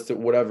co-list it,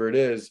 whatever it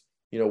is,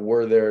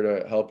 we're there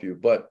to help you.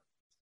 But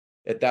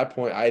at that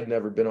point, I had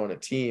never been on a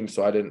team,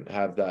 so I didn't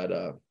have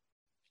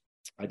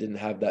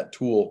that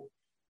tool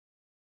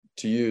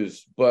to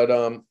use. But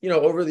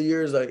over the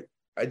years,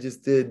 I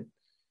just did,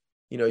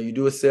 you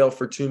do a sale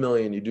for 2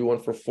 million, you do one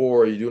for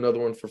 4, you do another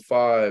one for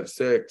 5,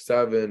 6,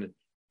 7,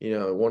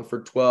 one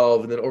for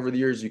 12. And then over the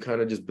years, you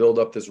kind of just build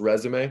up this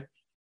resume.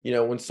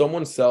 When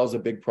someone sells a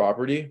big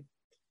property,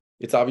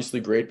 it's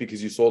obviously great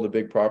because you sold a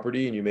big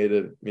property and you made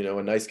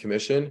a nice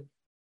commission,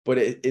 but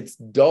it's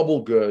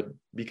double good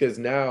because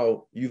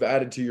now you've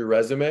added to your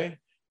resume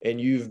and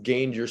you've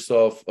gained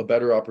yourself a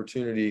better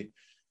opportunity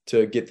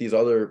to get these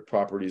other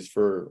properties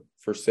for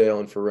sale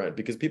and for rent,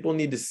 because people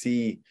need to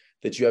see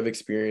that you have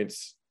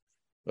experience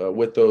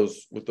with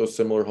those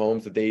similar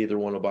homes that they either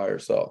want to buy or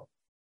sell.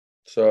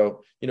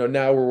 So,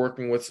 now we're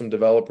working with some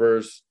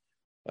developers,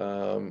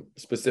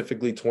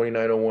 specifically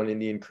 2901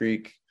 Indian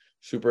Creek,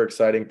 super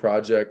exciting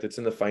project. It's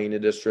in the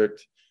Faena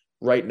district.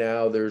 Right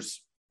now,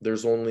 there's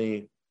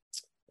only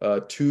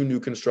 2 new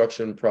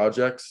construction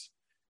projects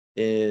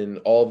in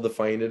all of the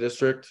Faena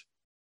district.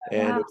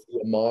 And Wow. it's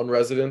the Amman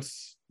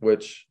residence,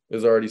 which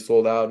is already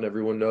sold out and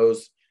everyone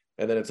knows.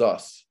 And then it's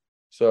us.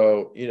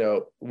 So,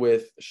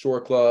 with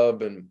Shore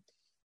Club and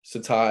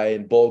Satai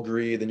and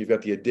Bulgari, then you've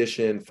got the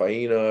Addition,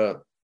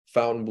 Faena,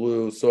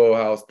 Fontainebleau, Soho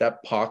House.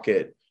 That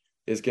pocket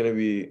is going to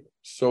be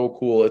so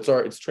cool.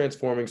 It's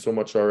transforming so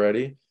much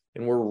already,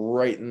 and we're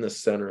right in the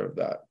center of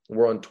that.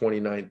 We're on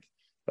 29th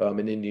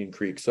in Indian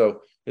Creek,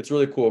 so it's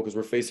really cool because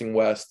we're facing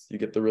west. You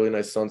get the really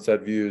nice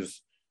sunset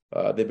views.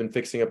 They've been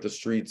fixing up the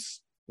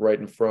streets right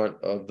in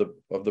front of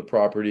the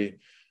property,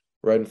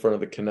 right in front of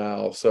the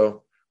canal.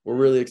 So we're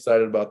really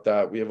excited about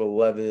that. We have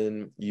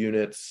 11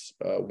 units,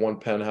 1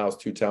 penthouse,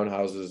 2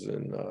 townhouses,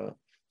 and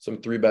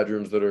some 3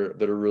 bedrooms that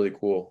are really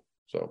cool.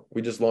 So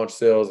we just launched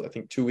sales, I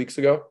think 2 weeks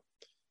ago.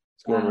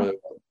 It's going Wow. really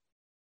well.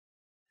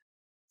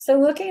 So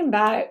looking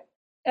back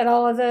at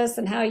all of this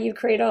and how you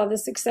create all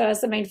this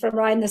success, I mean, from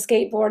riding the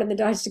skateboard in the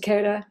Dodge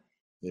Dakota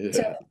to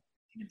Yeah,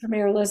 the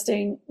premier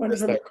listing, one of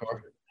that's the that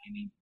car.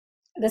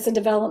 that's a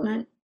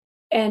development,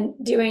 and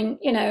doing,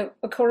 a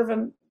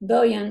 $250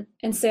 million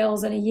in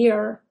sales in a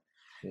year.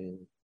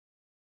 Mm.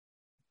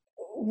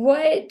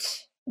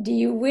 What do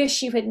you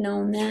wish you had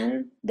known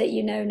then that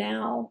you know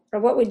now?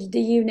 Or do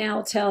you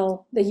now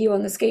tell the you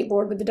on the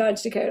skateboard with the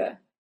Dodge Dakota?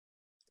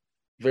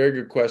 Very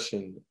good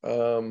question.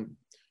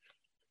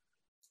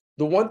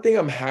 the one thing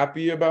I'm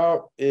happy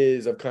about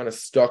is I've kind of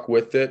stuck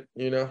with it,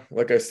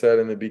 like I said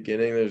in the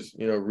beginning, there's,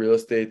 real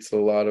estate's a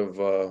lot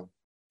of,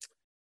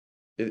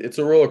 it's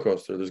a roller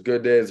coaster. There's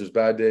good days, there's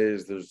bad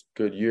days, there's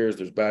good years,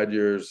 there's bad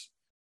years.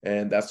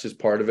 And that's just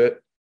part of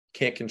it.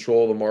 Can't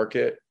control the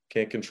market,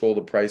 can't control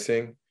the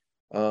pricing.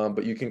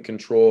 But you can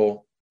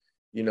control,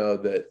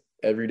 that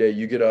every day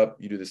you get up,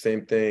 you do the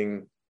same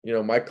thing.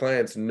 My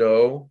clients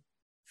know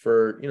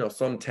for,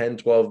 some 10,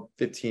 12,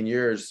 15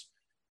 years,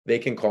 they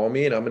can call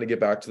me and I'm going to get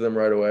back to them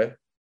right away.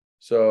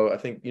 So I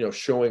think,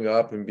 showing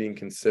up and being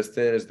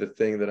consistent is the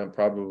thing that I'm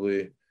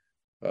probably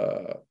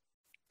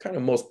kind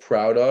of most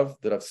proud of,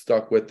 that I've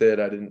stuck with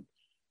it. I didn't,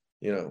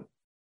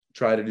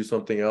 try to do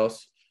something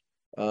else.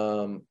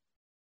 What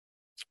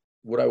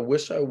I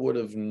wish I would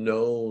have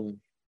known,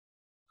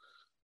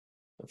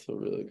 that's a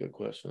really good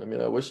question. I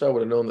mean, I wish I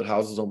would have known that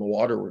houses on the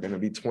water were going to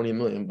be $20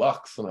 million,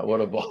 and I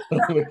would have bought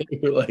them when they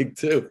were like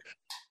two.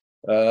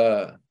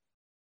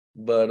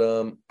 But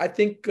I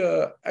think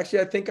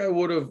I think I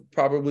would have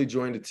probably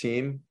joined a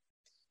team.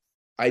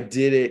 I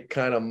did it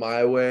kind of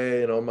my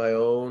way and on my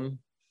own.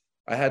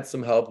 I had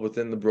some help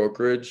within the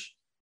brokerage,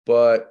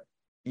 but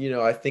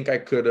I think I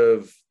could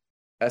have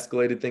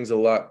escalated things a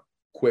lot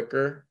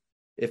quicker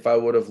if I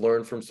would have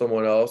learned from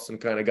someone else and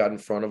kind of got in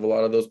front of a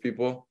lot of those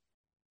people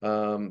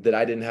that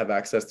I didn't have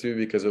access to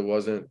because it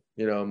wasn't,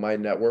 my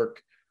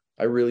network.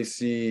 I really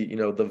see,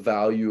 the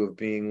value of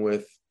being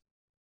with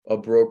a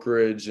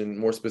brokerage, and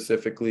more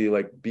specifically,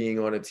 like being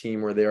on a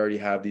team where they already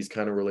have these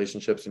kind of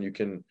relationships and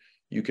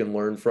you can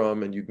learn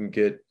from, and you can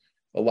get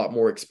a lot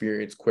more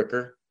experience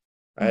quicker.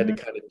 I had to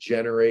kind of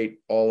generate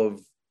all of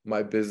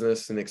my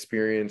business and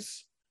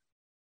experience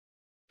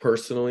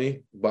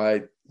personally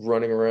by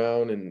running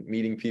around and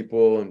meeting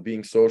people and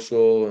being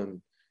social.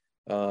 And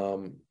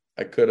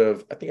I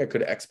think I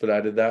could have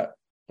expedited that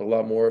a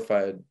lot more if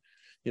I had,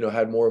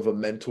 had more of a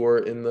mentor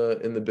in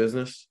the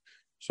business.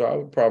 So I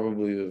would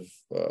probably have,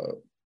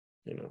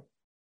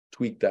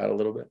 tweaked that a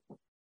little bit.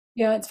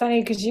 Yeah, it's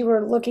funny because you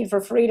were looking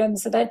for freedom,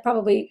 so that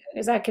probably,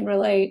 as I can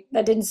relate,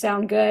 that didn't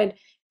sound good.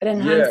 But in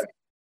Yeah. hindsight,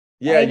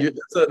 Yeah,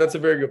 that's a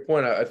very good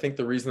point. I think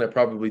the reason I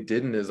probably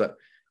didn't is that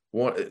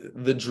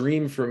the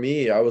dream for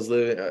me, I was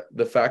living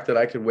the fact that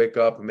I could wake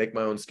up and make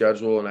my own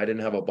schedule, and I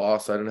didn't have a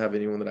boss. I didn't have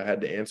anyone that I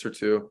had to answer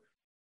to.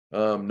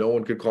 No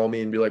one could call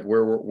me and be like,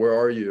 where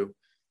are you?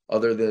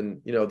 Other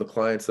than, the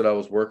clients that I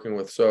was working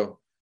with. So,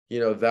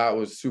 that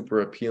was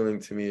super appealing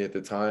to me at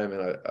the time.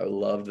 And I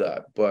loved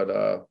that. But,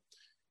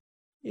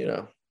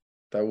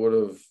 that would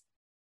have,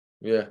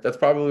 that's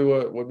probably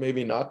what made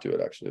me not do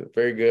it, actually.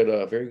 Very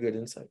good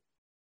insight.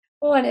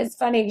 well, and it's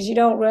funny because you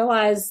don't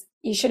realize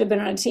you should have been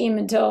on a team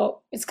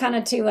until it's kind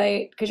of too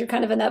late because you're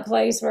kind of in that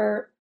place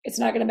where it's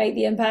not going to make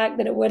the impact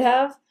that it would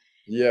have.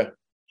 Yeah.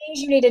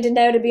 Things you needed to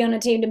know to be on a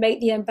team to make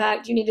the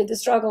impact. You needed the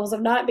struggles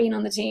of not being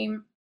on the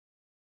team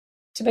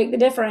to make the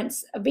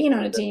difference of being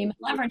on a team,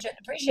 leverage it,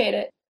 appreciate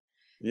it.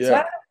 So I Yeah. don't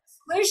know what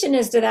the solution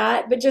is to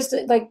that, but just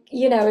like,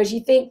 as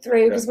you think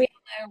through, Yeah. because we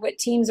don't know what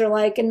teams are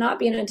like and not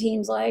being on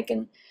teams like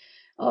and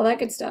all that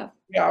good stuff.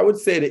 Yeah. I would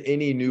say to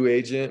any new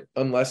agent,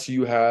 unless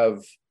you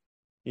have,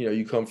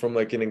 you come from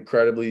like an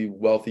incredibly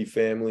wealthy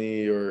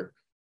family, or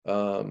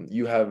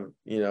you have,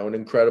 an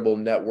incredible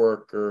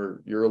network,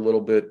 or you're a little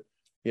bit,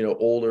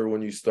 older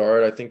when you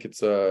start. I think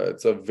it's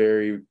a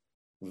very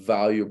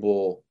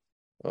valuable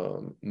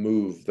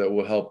move that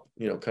will help,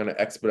 kind of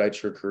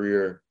expedite your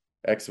career,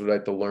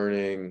 expedite the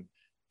learning,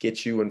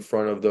 get you in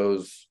front of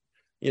those,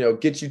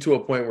 get you to a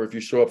point where if you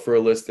show up for a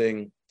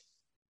listing,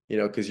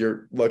 because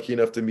you're lucky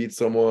enough to meet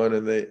someone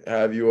and they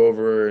have you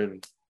over,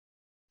 and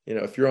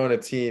if you're on a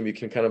team, you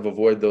can kind of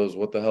avoid those,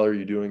 what the hell are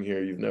you doing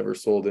here? You've never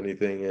sold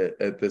anything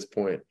at this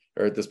point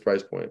or at this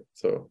price point.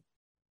 So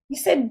You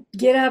said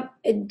get up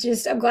and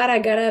just, I'm glad I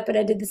got up and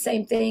I did the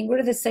same thing. What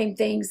are the same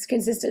things?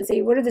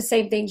 Consistency. What are the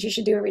same things you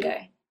should do every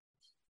day?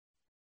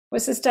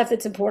 What's the stuff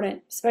that's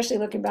important, especially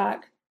looking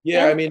back?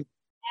 yeah, I And mean,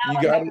 you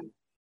now got and it.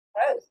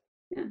 growth.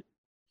 Yeah.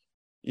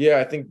 Yeah,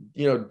 I think,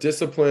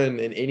 discipline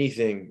in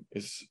anything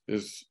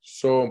is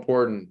so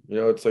important.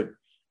 It's like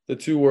the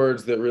two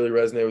words that really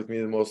resonate with me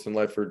the most in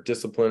life are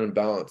discipline and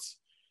balance.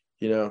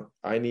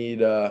 I need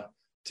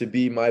to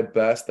be my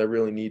best. I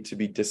really need to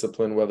be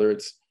disciplined, whether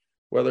it's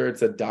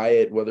a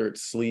diet, whether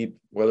it's sleep,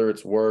 whether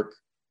it's work.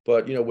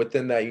 But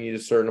within that, you need a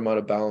certain amount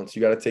of balance.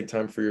 You got to take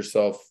time for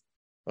yourself.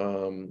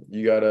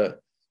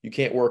 You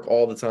can't work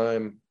all the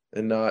time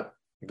and not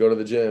go to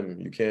the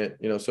gym. You can't,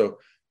 so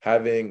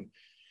having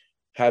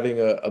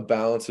a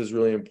balance is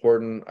really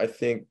important. I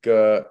think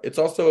it's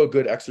also a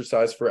good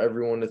exercise for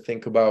everyone to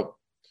think about,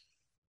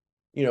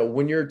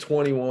 when you're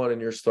 21 and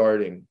you're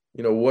starting,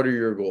 what are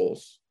your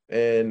goals?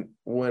 And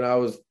when I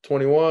was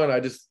 21,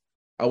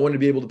 I wanted to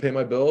be able to pay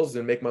my bills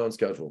and make my own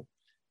schedule.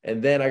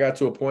 And then I got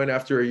to a point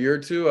after a year or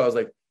two, I was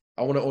like,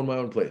 I want to own my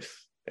own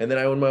place. And then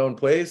I owned my own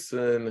place,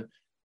 and,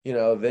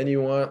 then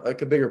you want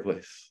like a bigger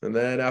place. And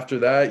then after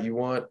that,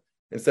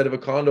 instead of a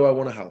condo, I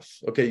want a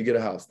house. Okay, you get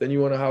a house. Then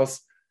you want a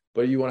house,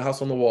 but you want a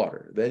house on the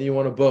water. Then you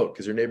want a boat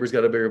because your neighbor's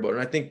got a bigger boat.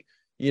 And I think,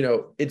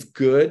 it's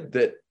good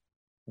that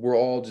we're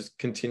all just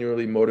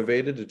continually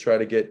motivated to try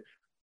to get,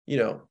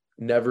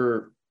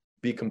 never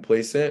be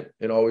complacent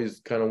and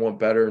always kind of want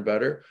better and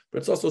better. But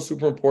it's also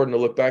super important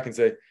to look back and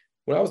say,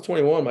 when I was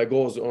 21, my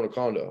goal was to own a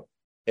condo.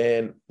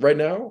 And right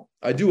now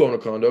I do own a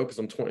condo because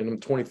I'm 20 and I'm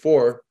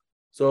 24.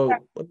 So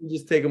let me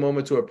just take a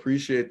moment to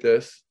appreciate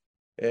this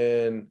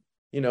and,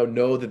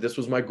 know that this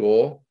was my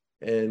goal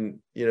and,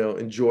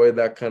 enjoy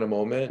that kind of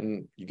moment.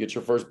 And you get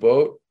your first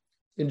boat,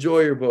 enjoy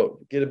your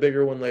boat, get a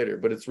bigger one later.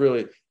 But it's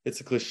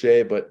a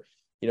cliche, but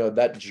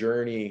that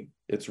journey,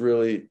 it's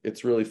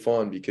really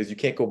fun because you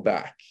can't go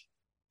back.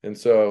 And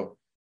so,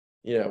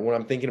 when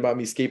I'm thinking about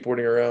me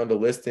skateboarding around to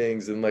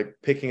listings and like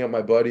picking up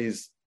my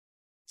buddies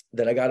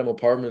that I got them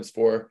apartments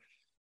for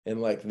and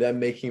like them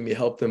making me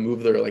help them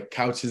move their like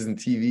couches and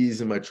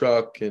TVs in my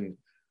truck and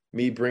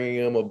me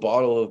bringing them a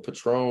bottle of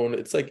Patron,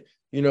 it's like,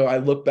 I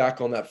look back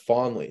on that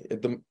fondly.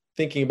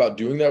 Thinking about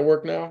doing that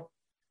work now,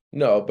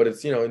 no, but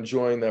it's,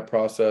 enjoying that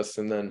process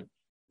and then,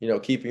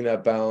 keeping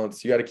that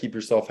balance. You got to keep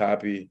yourself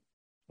happy.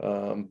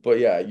 But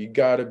yeah, you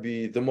got to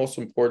be the most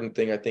important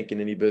thing, I think,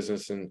 in any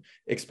business, and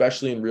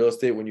especially in real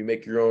estate, when you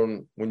make your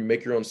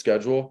own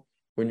schedule,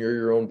 when you're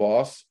your own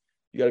boss,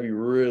 you got to be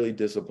really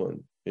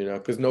disciplined,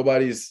 because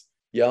nobody's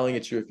yelling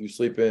at you if you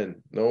sleep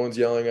in. No one's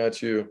yelling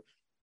at you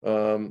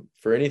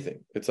for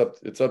anything. It's up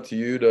to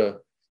you to,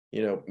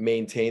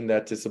 maintain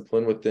that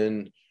discipline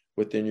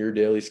within your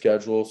daily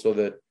schedule so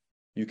that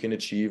you can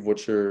achieve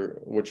what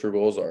your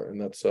goals are.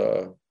 And that's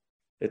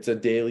it's a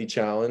daily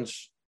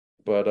challenge,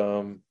 but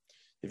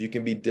if you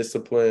can be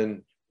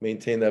disciplined,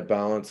 maintain that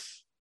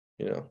balance,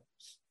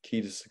 it's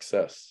key to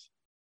success.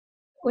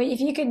 Well,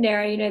 if you could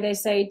narrow, they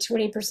say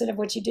 20% of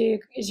what you do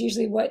is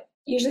usually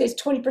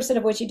it's 20%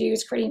 of what you do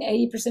is creating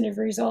 80% of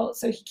your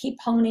results. So if you keep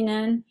honing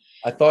in.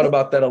 I thought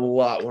about that a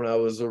lot when I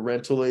was a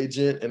rental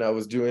agent and I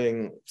was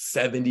doing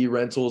 70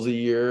 rentals a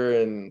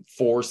year and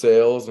 4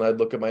 sales. And I'd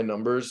look at my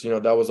numbers,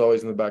 that was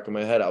always in the back of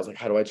my head. I was like,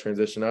 how do I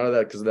transition out of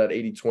that? Because of that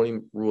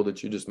 80-20 rule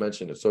that you just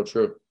mentioned. It's so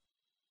true.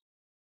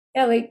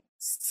 Yeah, like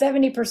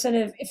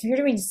 70% of, if you're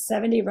doing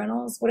 70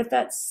 rentals, what if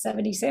that's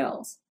 70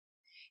 sales?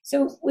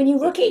 So when you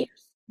look at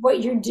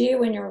what you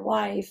do in your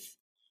life,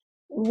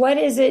 what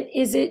is it?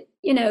 Is it,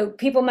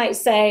 people might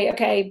say,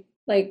 okay,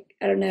 like,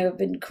 I don't know, I've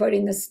been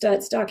quoting the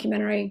Stutz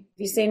documentary. Have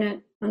you seen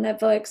it on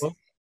Netflix? Well,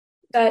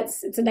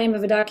 Stutz, it's the name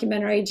of a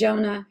documentary.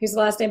 Jonah, whose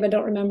last name I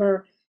don't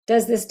remember,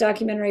 does this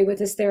documentary with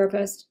his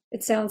therapist.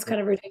 It sounds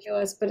kind of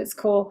ridiculous, but it's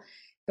cool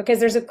because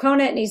there's a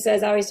quote and he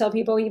says, I always tell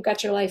people, you've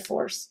got your life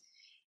force.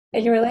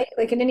 And you're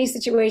like in any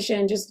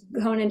situation, just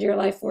hone into your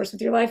life force.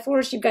 With your life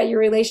force, you've got your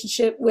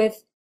relationship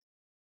with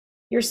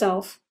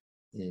yourself.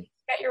 You've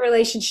got your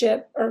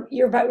relationship or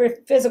your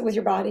physical with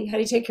your body. How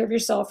do you take care of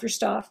yourself, your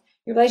stuff,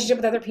 your relationship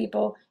with other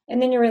people,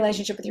 and then your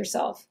relationship with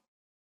yourself.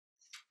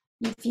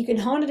 If you can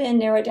hone it in,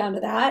 narrow it down to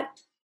that,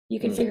 you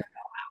can figure it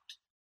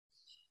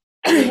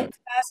all out. It's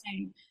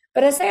fascinating.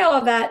 But I say all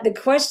of that, the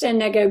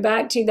question I go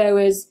back to though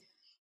is,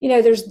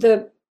 there's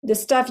the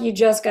stuff you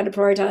just got to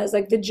prioritize,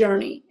 like the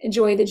journey,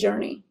 enjoy the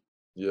journey.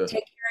 Yeah.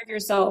 Take care of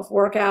yourself,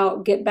 work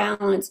out, get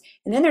balance.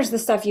 And then there's the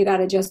stuff you got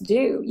to just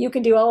do. You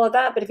can do all of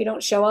that, but if you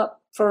don't show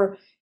up for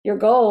your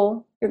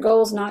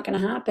goal's not going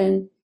to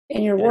happen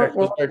in your work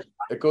world.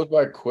 It goes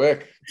by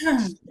quick.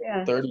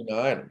 Yeah.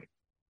 39.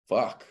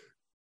 Fuck.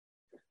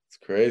 It's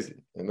crazy.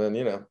 And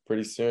then,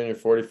 pretty soon you're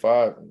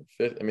 45 and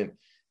 50. I mean,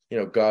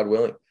 God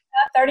willing.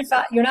 Not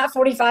 35. You're not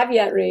 45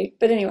 yet, Reed.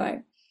 But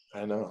anyway.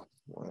 I know.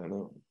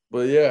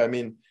 But yeah, I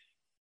mean,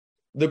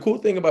 the cool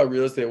thing about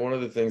real estate, one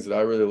of the things that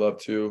I really love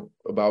too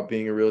about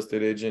being a real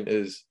estate agent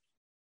is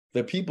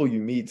the people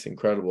you meet is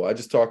incredible. I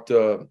just talked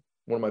to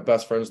one of my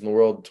best friends in the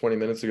world 20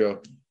 minutes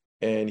ago,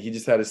 and he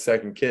just had his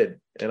second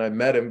kid. And I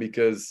met him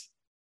because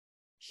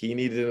he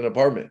needed an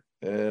apartment.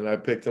 And I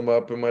picked him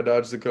up in my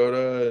Dodge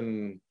Dakota,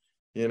 and,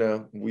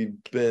 we've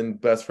been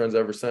best friends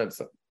ever since.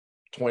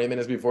 20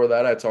 minutes before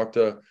that, I talked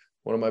to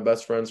one of my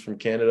best friends from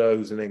Canada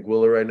who's in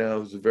Anguilla right now,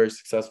 who's a very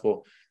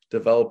successful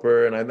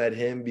developer. And I met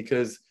him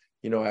because,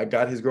 I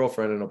got his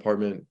girlfriend an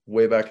apartment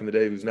way back in the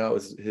day, who's now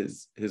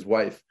his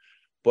wife.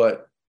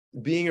 But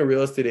being a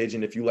real estate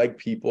agent, if you like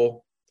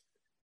people,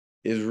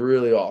 is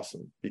really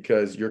awesome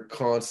because you're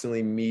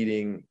constantly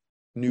meeting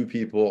new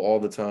people all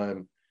the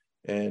time,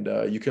 and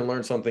you can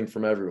learn something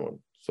from everyone.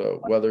 So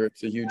whether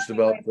it's a huge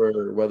developer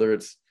or whether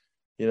it's,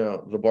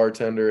 the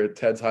bartender at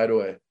Ted's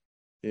Hideaway,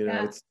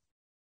 it's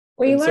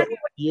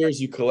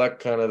years you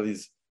collect kind of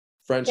these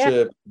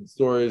friendships and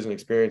stories and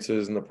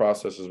experiences, and the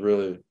process is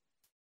really,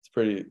 it's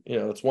pretty,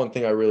 it's one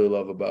thing I really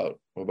love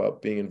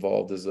about being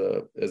involved as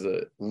a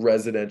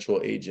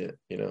residential agent,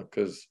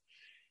 because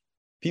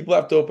people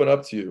have to open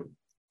up to you.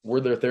 We're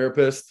their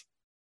therapist,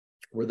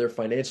 we're their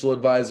financial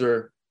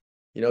advisor.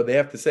 They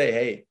have to say,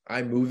 hey,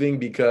 I'm moving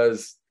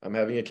because I'm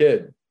having a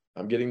kid,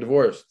 I'm getting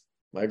divorced,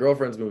 my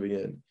girlfriend's moving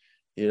in,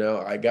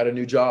 I got a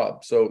new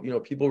job. So,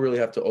 people really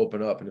have to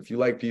open up. And if you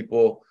like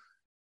people,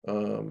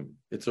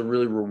 it's a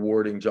really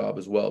rewarding job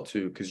as well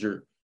too, because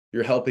you're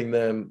helping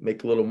them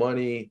make a little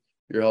money,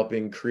 you're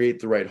helping create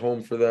the right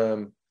home for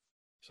them.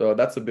 So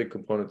that's a big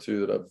component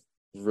too that I've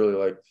really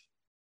liked.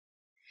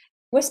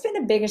 What's been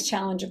the biggest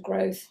challenge of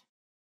growth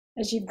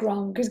as you've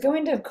grown? Because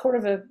going to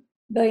 $250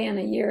 million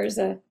a year is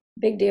a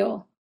big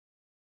deal.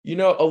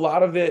 A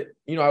lot of it,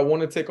 I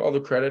want to take all the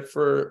credit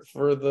for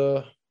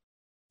the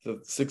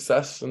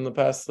success in the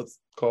past, let's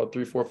call it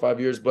 3, 4, 5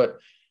 years. But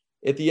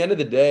at the end of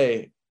the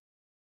day,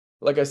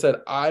 like I said,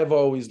 I've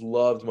always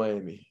loved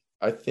Miami.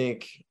 I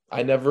think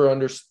I never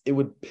understood. It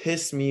would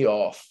piss me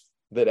off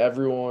that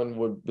everyone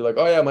would be like,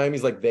 oh yeah,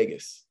 Miami's like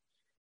Vegas.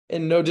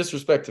 And no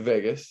disrespect to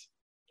Vegas.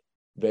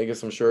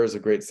 Vegas, I'm sure, is a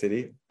great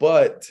city.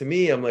 But to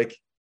me, I'm like,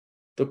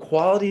 the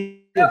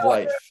quality of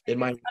life in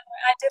my... I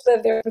did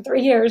live there for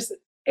 3 years.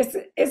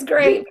 It's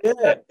great.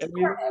 Yeah, and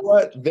you know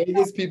what?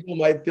 Vegas people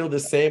might feel the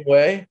same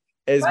way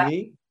as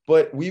me,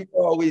 but we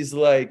were always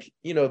like,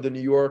 the New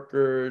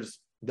Yorkers,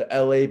 the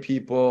LA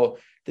people,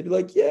 they'd be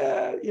like,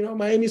 yeah,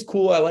 Miami's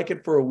cool. I like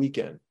it for a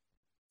weekend.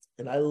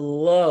 And I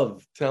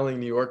love telling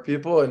New York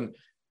people, and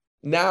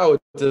now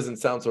it doesn't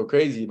sound so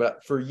crazy,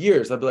 but for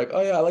years I'd be like,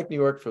 oh yeah, I like New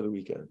York for the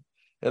weekend.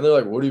 And they're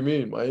like, what do you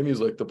mean? Miami's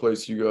like the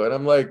place you go. And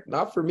I'm like,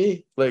 not for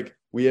me. Like,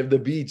 we have the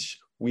beach.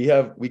 We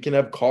can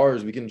have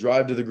cars. We can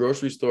drive to the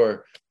grocery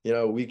store.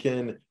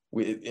 The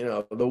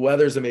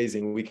weather's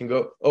amazing. We can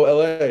go, oh,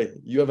 LA,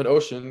 you have an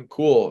ocean.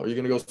 Cool. Are you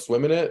going to go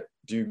swim in it?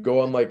 Do you go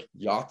on like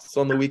yachts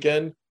on the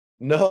weekend?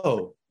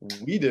 No,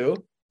 we do,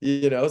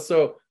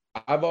 so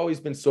I've always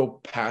been so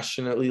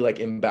passionately like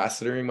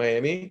ambassadoring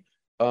Miami,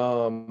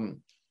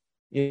 and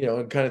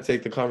kind of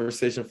take the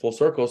conversation full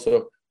circle.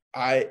 So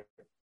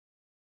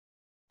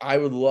I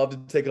would love to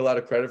take a lot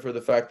of credit for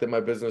the fact that my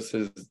business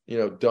has,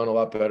 done a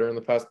lot better in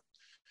the past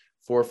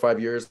 4 or 5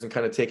 years and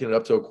kind of taken it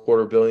up to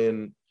 $250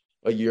 million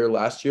a year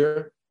last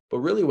year. But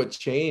really what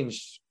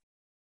changed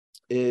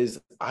is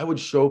I would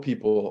show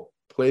people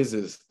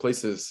places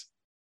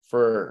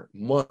for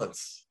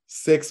months,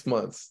 6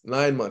 months,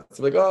 9 months.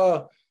 I'm like,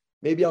 oh,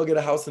 maybe I'll get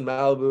a house in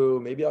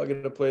Malibu. Maybe I'll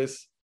get a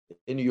place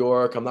in New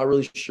York. I'm not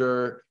really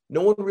sure.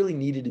 No one really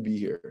needed to be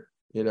here,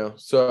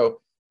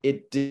 So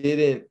it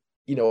didn't,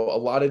 a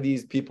lot of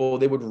these people,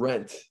 they would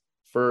rent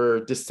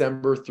for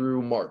December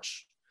through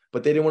March,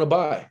 but they didn't want to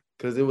buy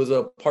because it was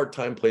a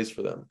part-time place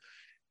for them.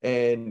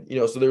 And,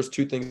 so there's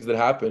two things that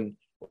happened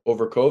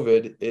over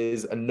COVID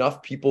is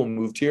enough people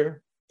moved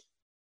here.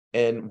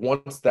 And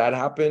once that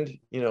happened,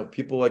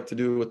 people like to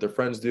do what their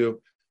friends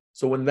do.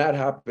 So when that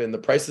happened, the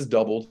prices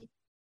doubled.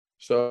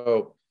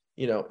 So,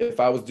 if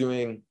I was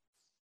doing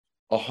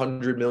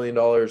 $100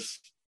 million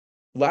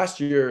last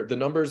year, the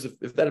numbers,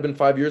 if that had been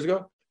 5 years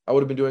ago, I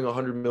would have been doing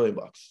 $100 million.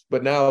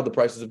 But now the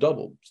prices have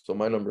doubled. So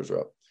my numbers are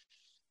up.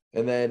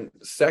 And then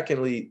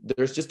secondly,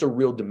 there's just a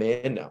real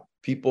demand now.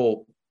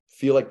 People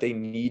feel like they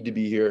need to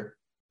be here.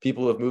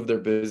 People have moved their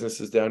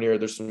businesses down here.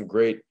 There's some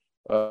great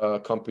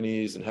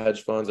companies and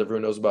hedge funds.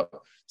 Everyone knows about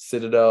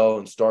Citadel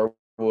and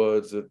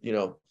Starwoods.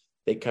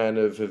 They kind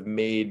of have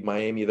made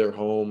Miami their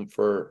home,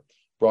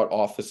 brought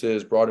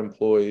offices, brought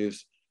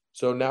employees.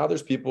 So now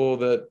there's people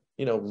that,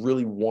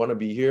 really want to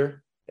be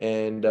here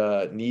and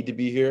need to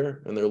be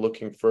here. And they're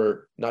looking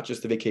for not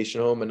just a vacation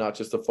home and not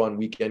just a fun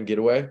weekend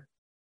getaway.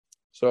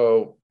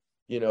 So,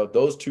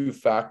 those two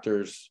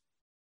factors,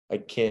 I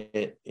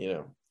can't,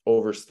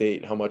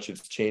 overstate how much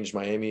it's changed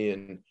Miami.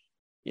 And,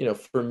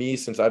 for me,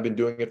 since I've been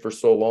doing it for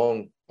so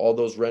long, all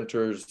those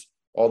renters,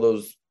 all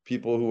those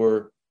people who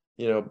were,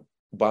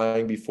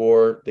 buying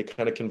before, they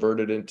kind of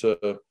converted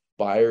into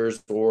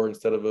buyers, or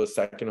instead of a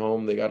second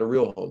home, they got a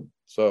real home.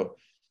 So,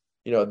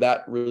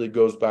 that really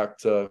goes back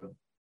to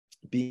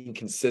being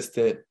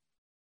consistent,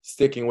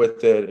 sticking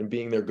with it, and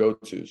being their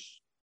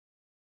go-tos.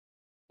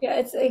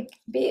 Yeah,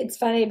 it's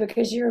funny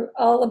because you're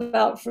all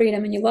about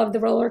freedom and you love the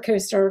roller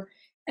coaster.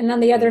 And on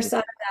the other side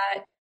of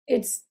that,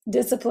 it's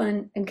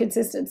discipline and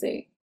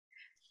consistency.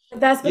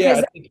 But that's because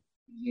I think,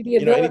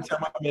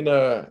 anytime I'm in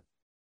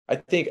I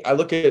think I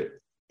look at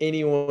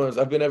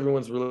I've been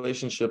everyone's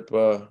relationship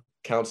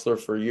counselor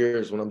for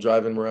years when I'm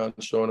driving around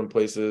showing them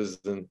places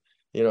and,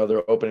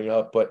 they're opening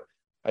up. But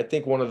I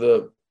think one of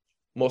the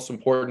most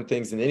important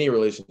things in any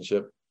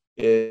relationship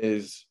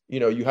is,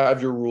 you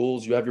have your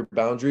rules, you have your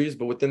boundaries,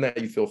 but within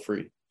that you feel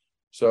free.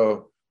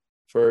 So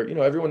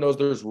everyone knows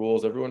there's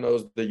rules. Everyone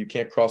knows that you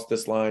can't cross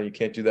this line, you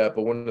can't do that.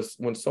 But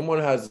when someone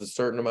has a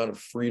certain amount of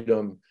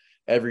freedom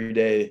every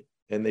day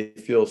and they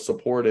feel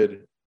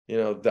supported,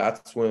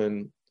 that's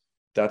when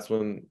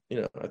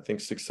I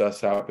think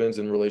success happens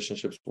and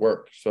relationships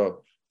work.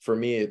 So for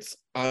me,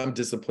 I'm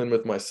disciplined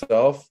with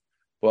myself,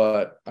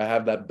 but I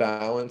have that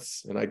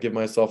balance and I give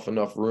myself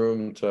enough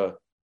room to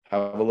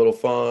have a little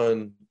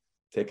fun,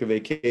 take a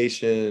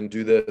vacation,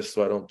 do this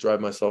so I don't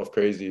drive myself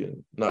crazy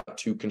and not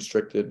too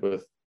constricted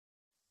with.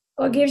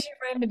 Well, it gives you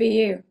room to be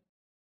you.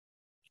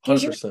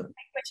 100%.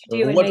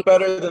 What's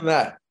better than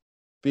that?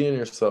 Being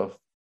yourself.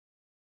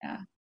 Yeah.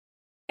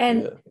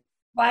 And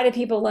why do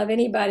people love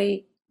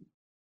anybody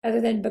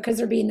other than because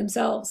they're being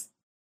themselves?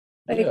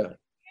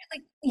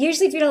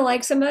 Usually if you don't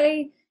like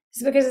somebody,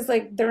 it's because it's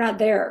like they're not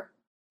there.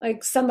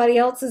 Like somebody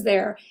else is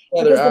there.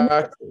 Yeah, because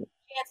the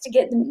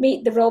chance to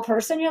meet the real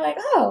person, you're like,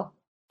 oh.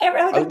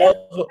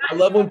 I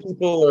love when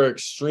people are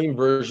extreme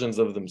versions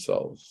of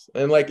themselves.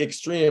 And like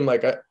extreme,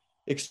 like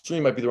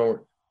extreme might be the wrong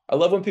word. I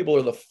love when people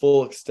are the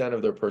full extent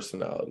of their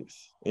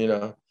personalities,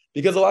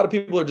 because a lot of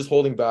people are just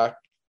holding back.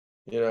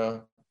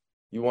 You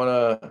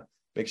want to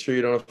make sure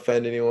you don't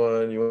offend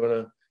anyone. You want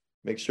to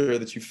make sure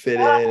that you fit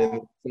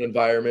in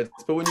environments.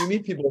 But when you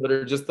meet people that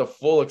are just the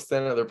full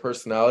extent of their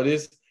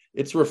personalities,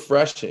 it's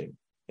refreshing,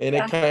 and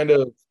it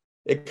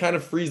kind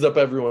of frees up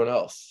everyone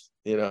else.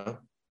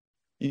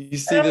 You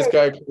see this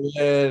guy come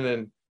in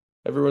and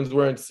everyone's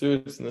wearing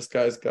suits, and this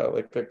guy's got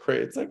like the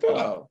crate. It's like,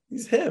 oh,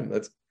 he's him.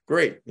 That's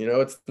great.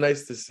 It's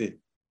nice to see.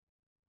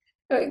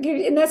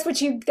 And that's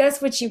what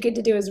you get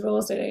to do as a real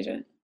estate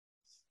agent.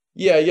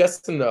 Yeah,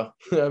 yes and no.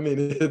 I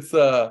mean, it's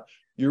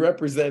you're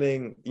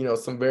representing,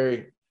 some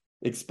very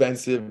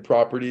expensive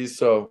properties.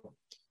 So,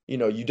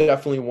 you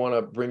definitely want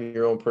to bring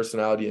your own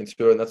personality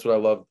into it. And that's what I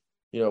love,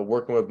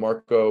 working with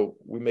Marco.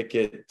 We make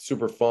it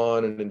super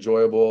fun and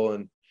enjoyable.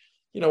 And,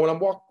 when I'm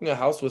walking a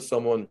house with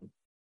someone,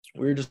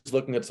 we were just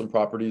looking at some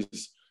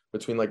properties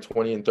between like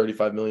 20 and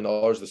 $35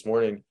 million this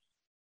morning.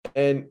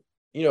 And,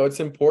 it's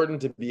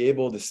important to be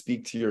able to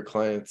speak to your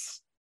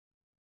clients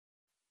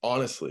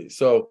honestly.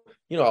 So,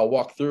 I'll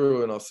walk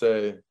through and I'll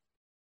say,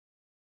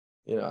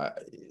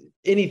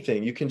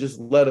 anything. You can just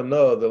let them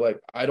know that, like,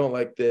 I don't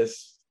like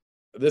this.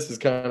 This is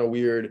kind of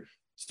weird.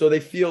 So they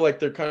feel like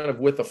they're kind of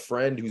with a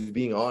friend who's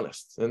being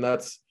honest. And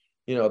that's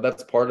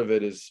part of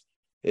it is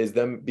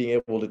them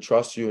being able to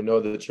trust you and know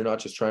that you're not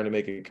just trying to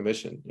make a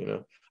commission.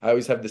 I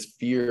always have this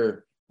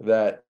fear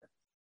that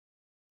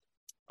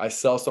I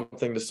sell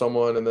something to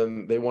someone and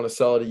then they want to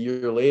sell it a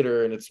year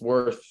later and it's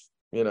worth,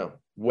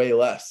 way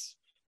less.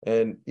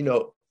 And,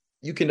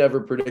 you can never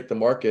predict the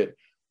market,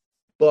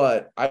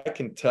 but I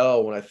can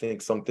tell when I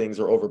think some things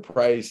are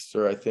overpriced,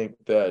 or I think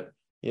that,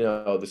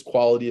 this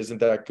quality isn't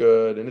that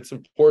good. And it's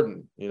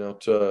important,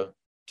 to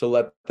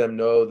let them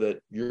know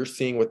that you're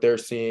seeing what they're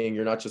seeing.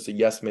 You're not just a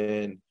yes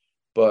man,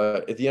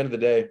 but at the end of the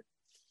day,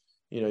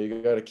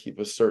 you got to keep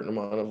a certain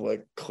amount of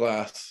like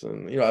class.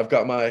 And, I've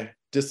got my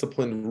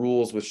disciplined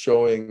rules with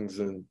showings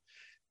and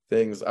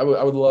things. I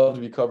would love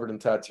to be covered in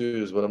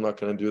tattoos, but I'm not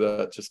going to do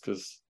that just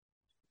because,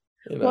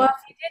 Well, if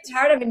you get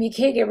tired of them, you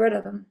can't get rid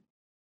of them.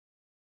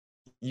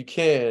 You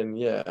can,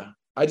 yeah.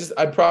 I'm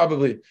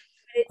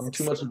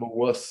too much of a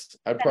wuss.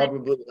 I'd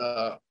probably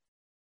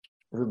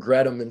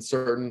regret them in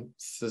certain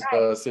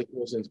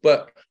situations.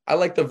 But I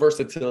like the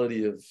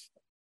versatility of,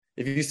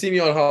 if you see me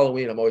on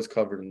Halloween, I'm always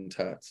covered in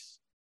tats.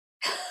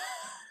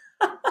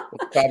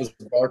 Travis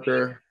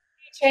Barker.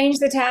 You change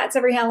the tats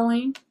every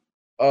Halloween?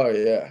 Oh,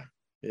 yeah.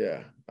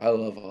 Yeah. I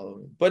love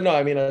Halloween. But no,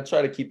 I mean, I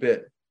try to keep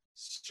it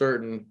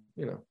certain,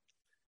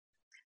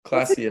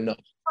 classy enough.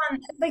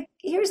 Like,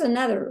 here's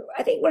another,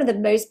 I think one of the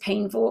most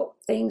painful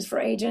things for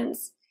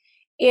agents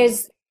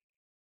is,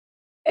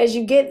 as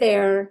you get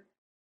there,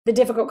 the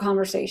difficult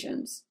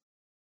conversations.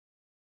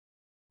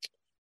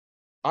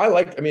 I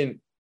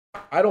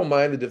don't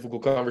mind the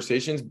difficult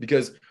conversations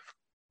because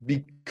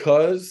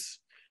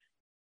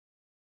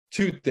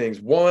two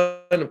things. One,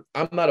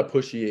 I'm not a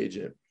pushy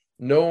agent.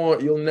 No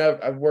one,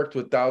 I've worked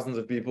with thousands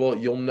of people.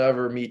 You'll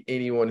never meet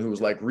anyone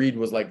who's like, Reed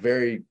was like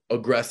very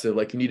aggressive.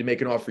 Like, you need to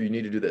make an offer. You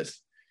need to do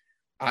this.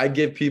 I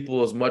give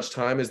people as much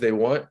time as they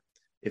want.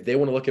 If they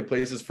want to look at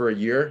places for a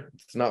year,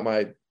 it's not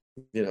my,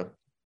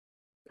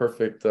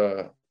 perfect.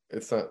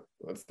 It's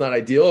not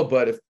ideal,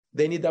 but if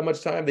they need that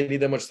much time, they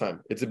need that much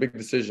time. It's a big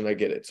decision. I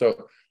get it.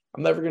 So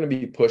I'm never going to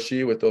be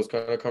pushy with those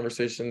kind of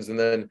conversations. And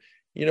then,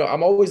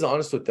 I'm always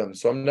honest with them.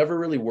 So I'm never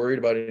really worried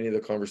about any of the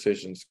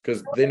conversations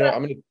because they know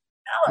I'm going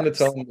to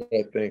tell them what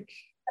I think.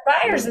 The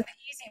buyers are the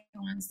easy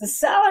ones. The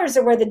sellers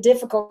are where the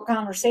difficult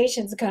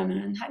conversations come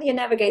in. How do you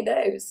navigate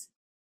those?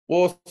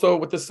 Well, so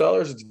with the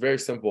sellers, it's very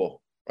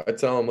simple. I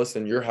tell them,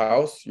 listen, your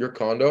house, your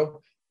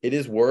condo, it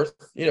is worth,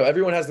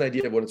 everyone has an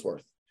idea of what it's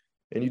worth.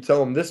 And you tell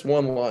them this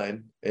one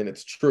line and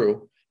it's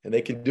true and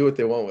they can do what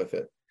they want with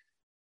it.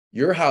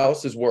 Your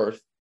house is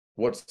worth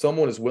what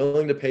someone is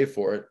willing to pay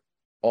for it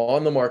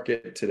on the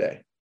market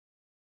today.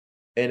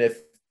 And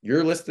if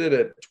you're listed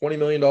at $20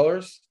 million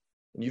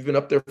and you've been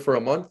up there for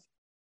a month,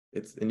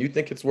 and you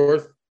think it's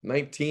worth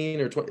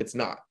 19 or 20, it's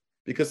not,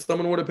 because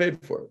someone would have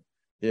paid for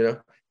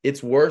it.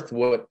 It's worth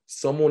what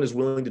someone is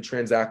willing to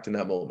transact in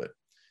that moment.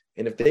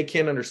 And if they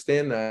can't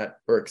understand that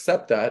or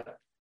accept that,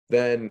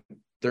 then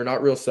they're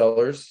not real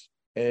sellers,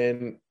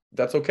 and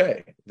that's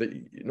okay.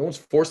 No one's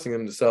forcing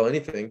them to sell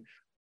anything,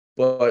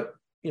 but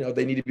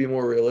they need to be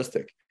more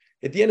realistic.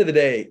 At the end of the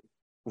day,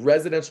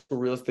 residential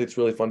real estate's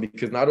really fun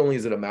because not only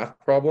is it a math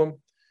problem,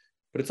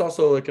 but it's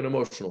also like an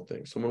emotional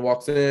thing. Someone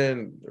walks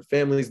in, their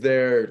family's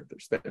there, they're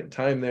spending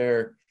time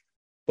there,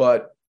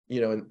 but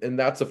and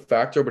that's a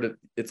factor, but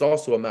it's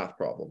also a math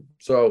problem.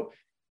 So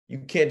you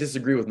can't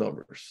disagree with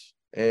numbers.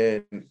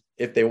 And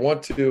if they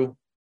want to,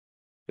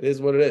 it is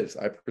what it is.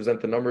 I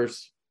present the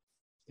numbers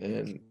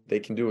and they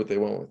can do what they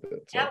want with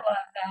it. So. I love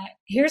that.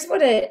 Here's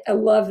what I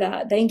love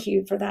that. Thank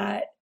you for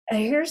that.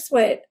 Here's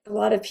what a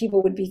lot of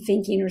people would be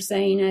thinking or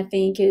saying, I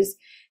think, is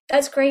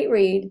that's great,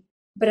 Reed,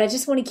 but I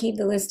just want to keep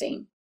the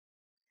listing.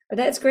 Or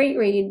that's great,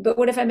 Reed, but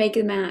what if I make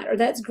it mad? Or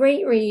that's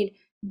great, Reed,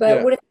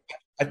 but what if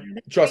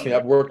Trust me,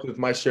 I've worked with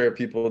my share of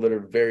people that are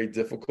very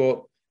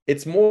difficult.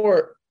 It's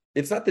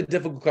not the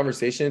difficult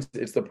conversations,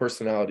 it's the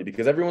personality,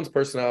 because everyone's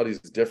personality is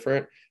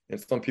different. And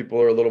some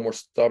people are a little more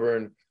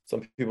stubborn.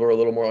 Some people are a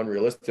little more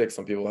unrealistic.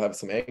 Some people have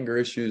some anger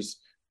issues,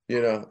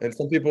 and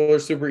some people are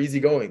super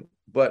easygoing.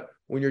 But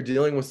when you're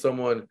dealing with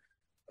someone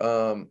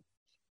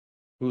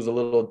who's a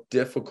little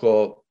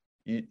difficult,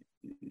 wait,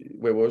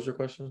 what was your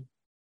question?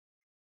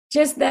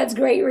 Just that's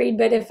great, Reed.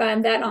 But if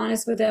I'm that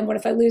honest with them, what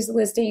if I lose the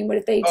listing? What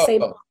if they say,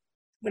 Oh,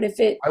 what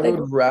if it I like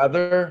would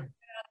rather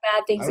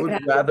bad things I that could would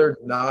happen? rather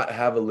not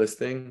have a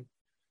listing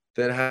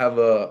than have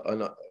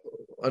an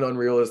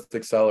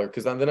unrealistic seller,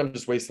 because then I'm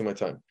just wasting my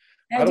time.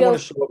 No I don't want deal.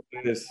 to show up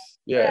with this.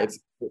 Yeah,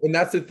 Yeah. and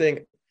that's the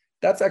thing.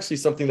 That's actually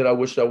something that I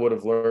wish I would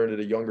have learned at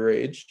a younger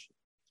age,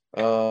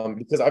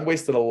 because I've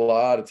wasted a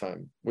lot of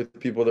time with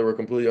people that were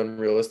completely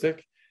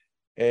unrealistic.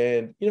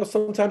 And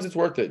sometimes it's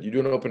worth it. You do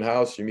an open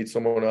house, you meet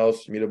someone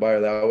else, you meet a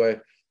buyer that way.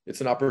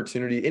 It's an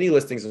opportunity. Any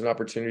listings is an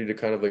opportunity to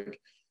kind of like,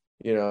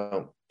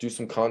 do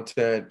some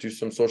content, do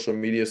some social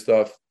media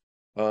stuff,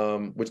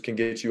 which can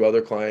get you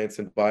other clients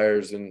and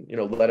buyers, and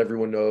let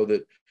everyone know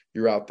that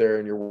you're out there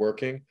and you're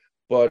working.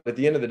 But at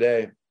the end of the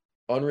day,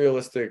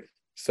 unrealistic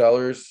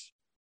sellers,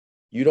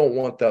 you don't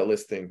want that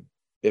listing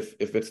if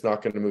it's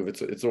not going to move.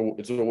 It's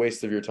a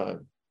waste of your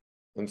time.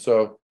 And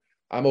so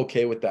I'm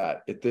okay with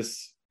that at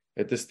this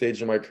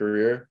stage of my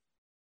career.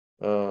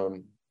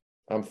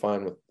 I'm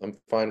fine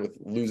with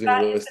losing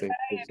a listing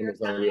if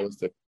it's not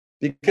realistic,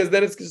 because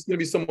then it's just going to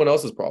be someone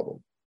else's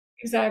problem.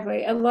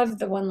 Exactly. I love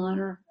the one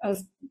liner. That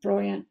was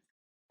brilliant.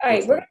 All right,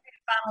 Which we're one? gonna do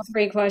the final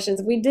three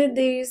questions. We did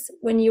these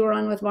when you were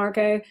on with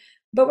Marco,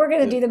 but we're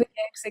gonna Yeah. do them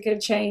again because they could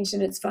have changed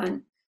and it's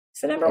fun.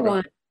 So number Okay.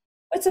 one,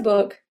 what's a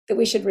book that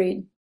we should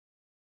read?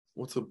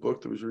 What's a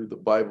book that we should read? The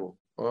Bible.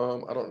 I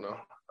don't know.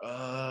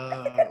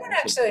 That's a good one,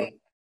 What's a book? actually.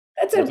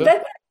 That's a What's that?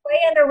 that's way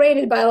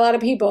underrated by a lot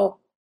of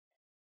people.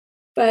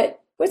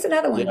 But what's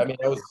another Yeah, one? I mean,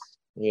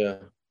 yeah,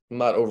 I'm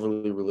not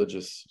overly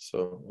religious,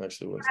 so I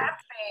actually wouldn't say.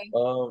 Hey,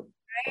 Um,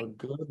 a right?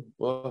 good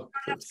book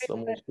Have that to be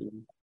someone religious.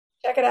 should.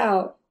 Check it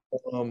out.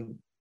 Um,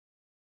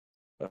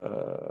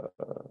 uh,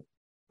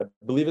 I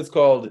believe it's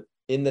called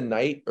In the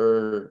Night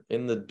or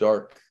In the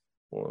Dark.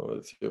 One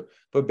of the two.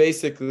 But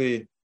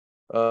basically,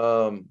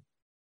 um,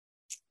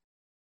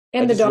 I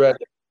In the just dark. read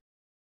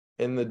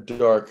In the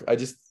Dark.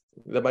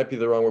 That might be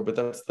the wrong word, but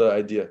that's the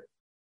idea.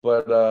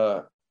 But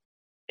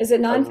Is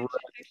it I nonfiction?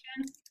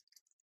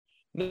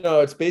 read,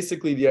 no, it's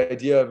basically the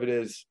idea of it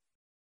is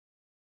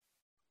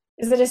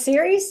Is it a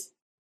series?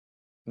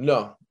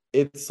 no,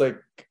 it's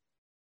like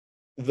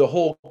the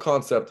whole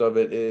concept of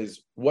it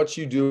is what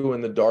you do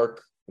in the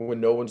dark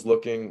when no one's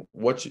looking,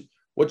 what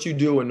you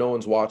do when no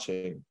one's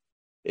watching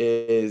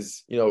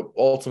is,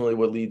 ultimately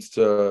what leads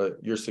to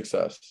your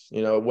success.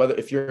 Whether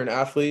if you're an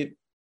athlete,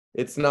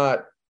 it's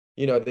not,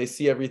 they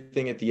see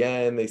everything at the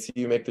end, they see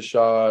you make the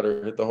shot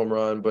or hit the home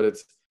run, but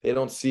they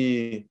don't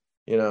see,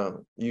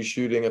 you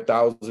shooting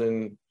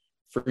 1,000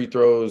 free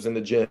throws in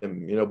the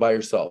gym, by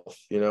yourself,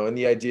 and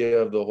the idea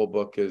of the whole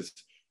book is,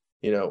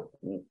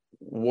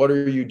 what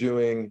are you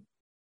doing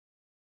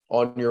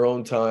on your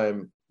own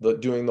time,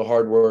 doing the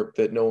hard work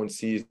that no one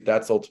sees?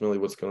 That's ultimately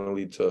what's going to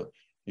lead to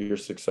your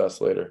success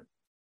later,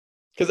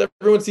 because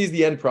everyone sees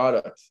the end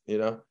product.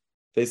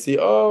 They see,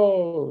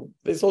 oh,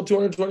 they sold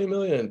 220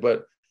 million,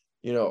 but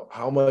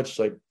how much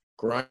like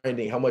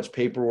grinding, how much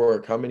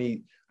paperwork, how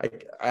many.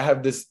 I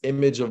have this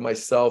image of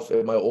myself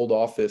at my old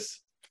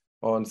office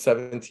on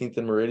 17th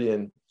and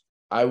Meridian.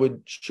 I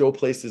would show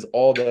places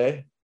all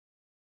day,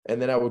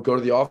 and then I would go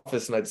to the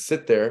office and I'd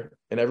sit there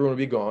and everyone would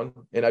be gone.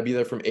 And I'd be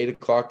there from 8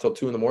 o'clock till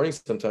 2 in the morning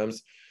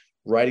sometimes,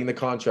 writing the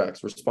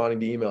contracts, responding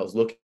to emails,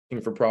 looking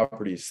for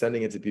properties,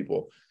 sending it to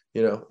people,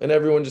 and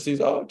everyone just sees,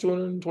 oh,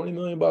 220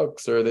 million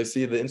bucks, or they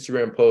see the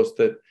Instagram post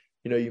that,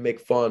 you make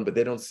fun, but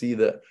they don't see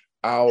the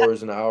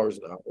hours and hours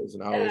and hours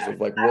and hours of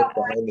like work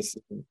behind the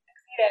scenes.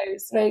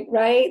 Those,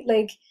 right?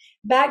 Like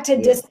back to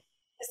Yeah.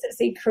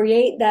 consistency,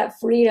 create that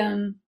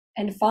freedom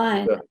and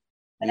fun. Yeah.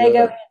 And they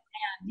go, Yeah. man,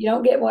 you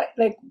don't get what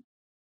like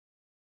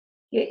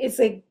it's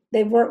like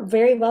they work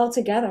very well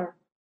together.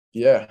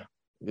 Yeah. I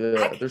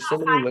Yeah. There's so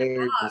cannot many find the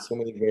layers and book. so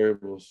many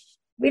variables.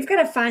 We've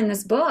got to find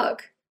this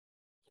book.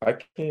 I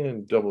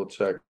can double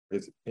check.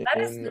 It's Let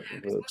us in know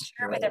because the we'll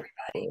share it with dark.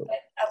 everybody. But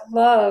I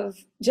love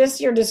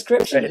just your Yeah,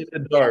 description. in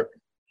the dark.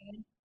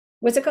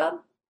 What's it called?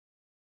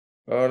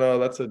 Oh no,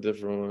 that's a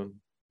different one.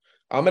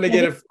 I'm gonna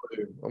get it for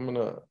you. I'm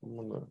gonna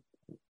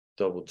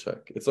double check.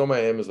 It's on my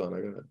Amazon. I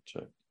gotta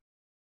check.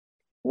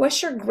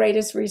 What's your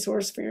greatest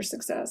resource for your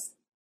success?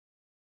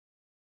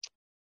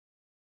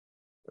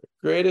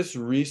 Greatest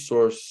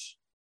resource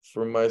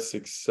for my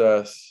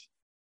success.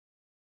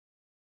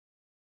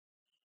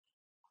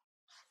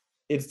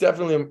 It's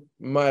definitely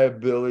my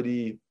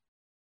ability.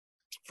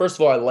 First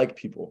of all, I like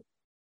people.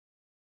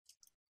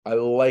 I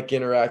like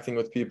interacting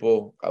with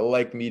people. I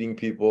like meeting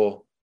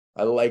people.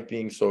 I like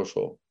being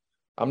social.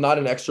 I'm not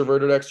an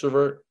extroverted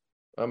extrovert.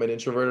 I'm an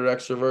introverted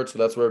extrovert. So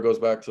that's where it goes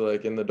back to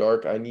like in the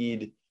dark.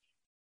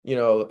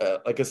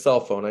 like a cell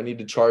phone. I need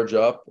to charge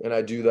up, and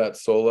I do that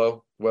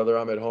solo, whether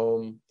I'm at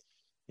home,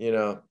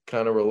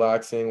 kind of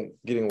relaxing,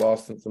 getting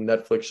lost in some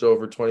Netflix show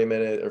for 20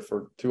 minutes or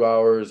for 2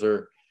 hours,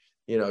 or,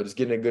 just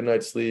getting a good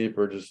night's sleep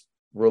or just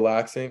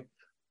relaxing.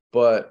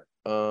 But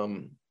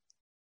once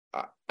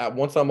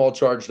I'm all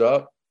charged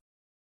up,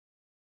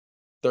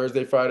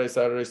 Thursday, Friday,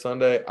 Saturday,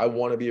 Sunday, I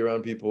want to be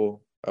around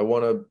people. I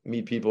want to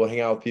meet people,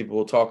 hang out with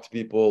people, talk to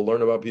people,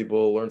 learn about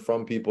people, learn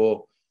from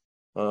people,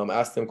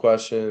 ask them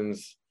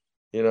questions.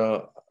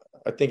 I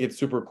think it's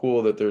super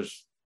cool that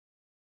there's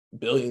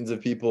billions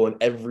of people and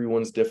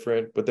everyone's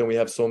different, but then we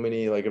have so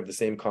many like of the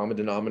same common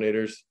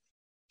denominators.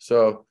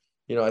 So,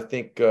 I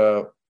think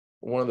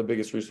one of the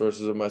biggest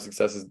resources of my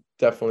success is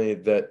definitely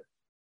that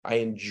I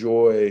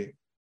enjoy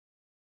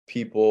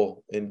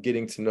people and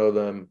getting to know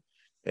them.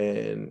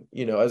 And,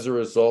 as a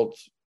result,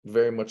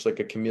 very much like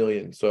a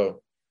chameleon.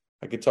 So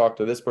I could talk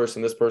to this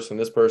person, this person,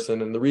 this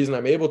person. And the reason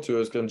I'm able to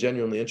is because I'm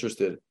genuinely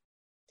interested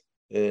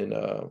in,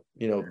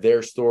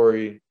 their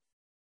story.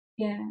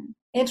 Yeah.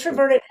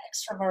 Introverted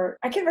extrovert.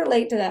 I can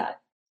relate to that.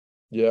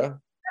 Yeah.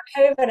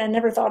 COVID, I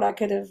never thought I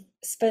could have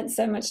spent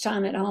so much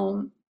time at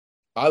home.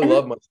 I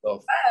love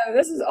myself. Wow,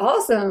 this is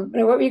awesome.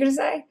 What were you going to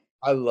say?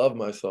 I love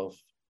myself.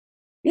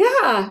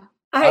 Yeah.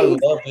 I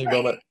love being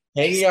by myself.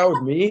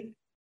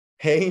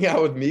 Hanging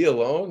out with me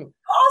alone.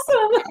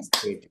 Awesome.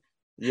 Fantastic.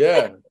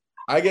 Yeah.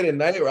 I get a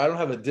night where I don't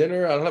have a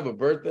dinner. I don't have a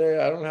birthday.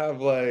 I don't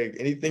have like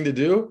anything to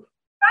do.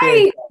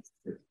 Right.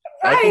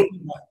 Right.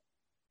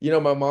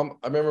 My mom,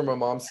 I remember my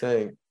mom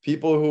saying,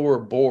 people who were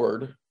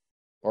bored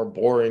are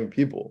boring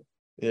people,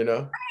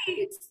 Right.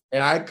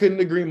 And I couldn't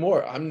agree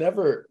more. I'm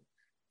never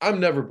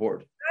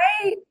bored.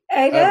 Right.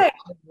 I know. I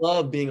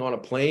love being on a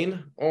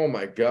plane. Oh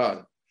my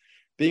God.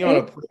 Being on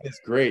a plane is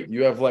great.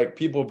 You have like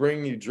people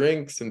bringing you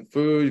drinks and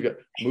food, you got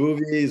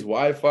movies,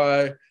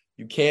 Wi-Fi.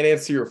 You can't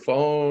answer your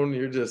phone.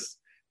 You're just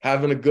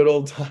having a good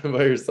old time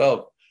by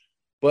yourself.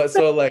 But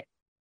so like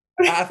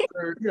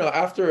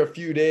after a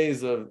few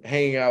days of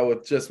hanging out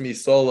with just me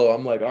solo,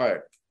 I'm like, all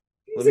right,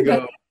 let me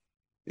go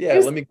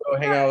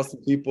hang out with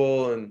some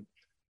people. And,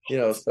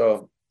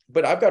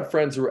 but I've got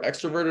friends who are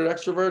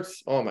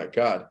extroverts. Oh my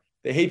God.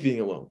 They hate being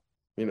alone.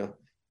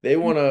 They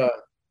want to,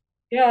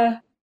 yeah.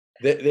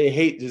 They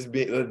hate just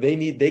being,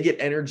 they get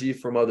energy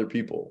from other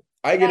people.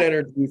 I get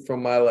energy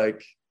from my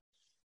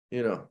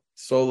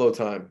solo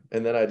time,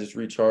 and then I just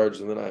recharge,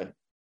 and then I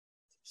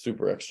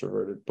super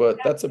extroverted. But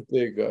that's a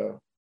big, I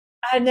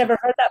had never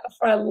heard that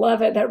before. I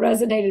love it. That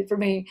resonated for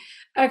me.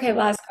 Okay,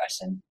 last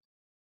question.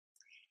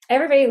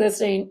 Everybody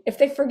listening, if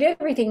they forget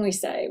everything we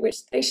say,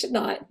 which they should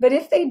not, but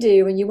if they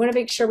do, and you want to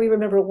make sure we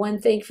remember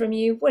one thing from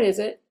you, what is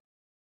it?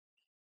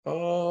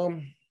 I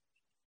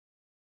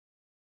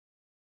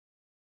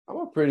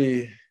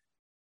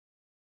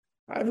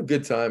have a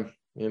good time.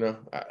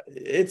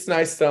 It's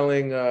nice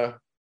selling a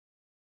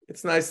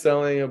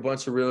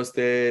bunch of real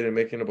estate and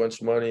making a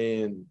bunch of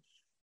money, and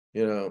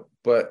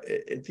but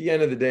at the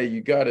end of the day,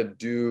 you got to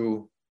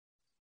do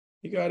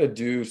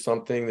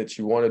something that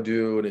you want to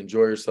do and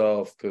enjoy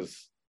yourself,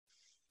 because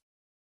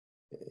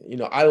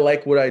I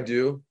like what I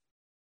do,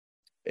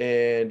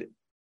 and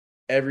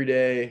every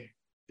day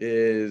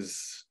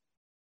is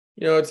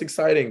it's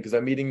exciting because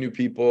I'm meeting new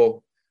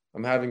people,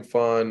 I'm having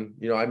fun,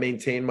 I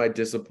maintain my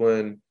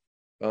discipline.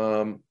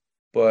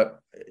 But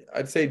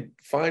I'd say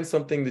find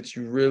something that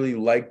you really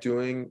like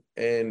doing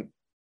and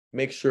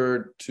make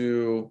sure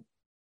to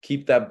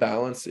keep that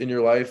balance in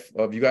your life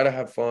of, you got to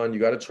have fun, you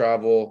got to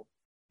travel,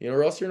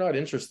 or else you're not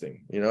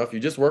interesting. If you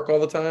just work all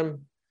the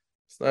time,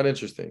 it's not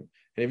interesting.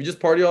 And if you just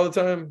party all the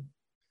time,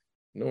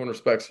 no one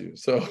respects you.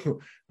 So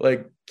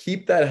like,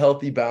 keep that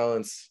healthy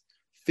balance,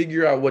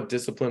 figure out what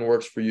discipline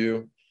works for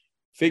you.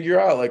 Figure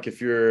out like if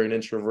you're an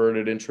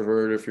introverted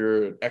introvert, if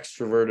you're an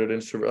extroverted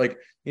introvert, like,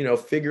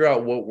 figure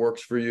out what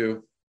works for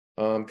you.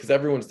 Because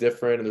everyone's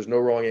different and there's no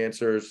wrong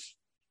answers,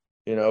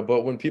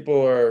 but when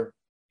people are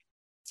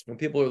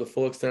the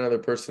full extent of their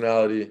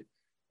personality,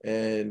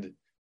 and,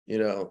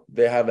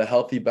 they have a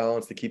healthy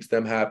balance that keeps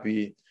them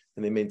happy,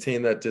 and they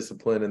maintain that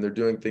discipline, and they're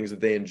doing things that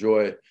they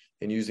enjoy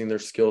and using their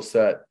skill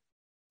set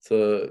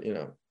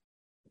to,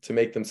 to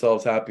make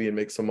themselves happy and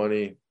make some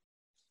money. I mean,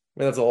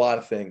 that's a lot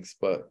of things,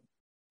 but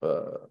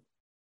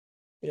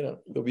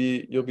you'll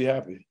be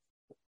happy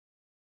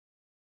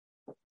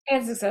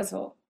and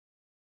successful,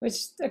 which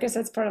I guess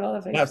that's part of all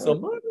the things. Have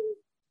some money.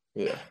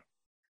 Yeah.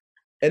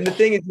 And the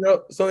thing is,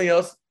 something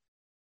else,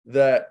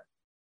 that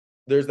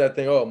there's that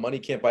thing, oh, money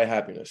can't buy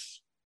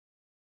happiness.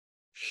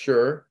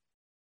 Sure,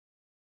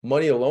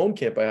 money alone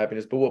can't buy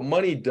happiness, but what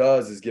money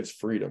does is gives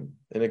freedom.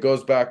 And it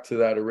goes back to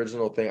that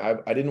original thing.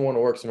 I didn't want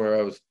to work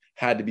somewhere I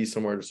had to be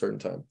somewhere at a certain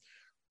time.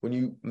 When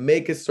you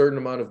make a certain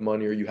amount of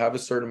money, or you have a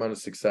certain amount of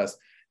success,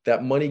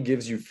 that money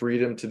gives you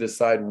freedom to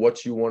decide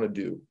what you want to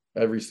do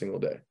every single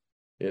day.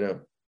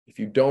 If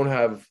you don't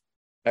have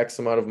X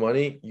amount of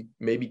money, you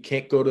maybe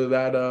can't go to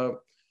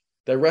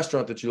that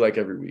restaurant that you like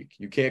every week.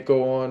 You can't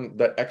go on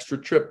that extra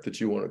trip that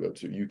you want to go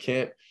to. You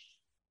can't,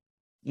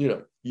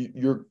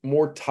 you're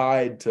more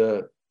tied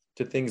to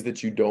things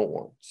that you don't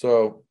want.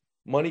 So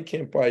money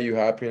can't buy you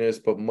happiness,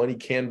 but money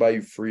can buy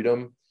you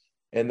freedom.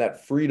 And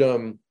that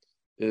freedom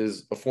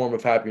is a form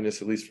of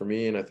happiness, at least for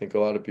me. And I think a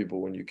lot of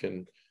people, when you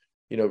can,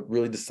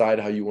 really decide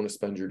how you want to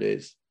spend your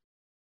days.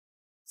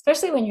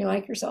 Especially when you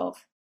like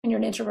yourself and you're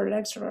an introverted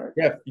extrovert.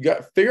 Yeah. You got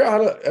to figure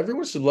out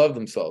everyone should love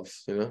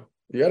themselves. You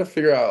got to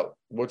figure out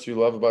what you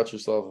love about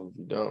yourself. If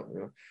you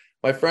don't,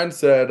 my friend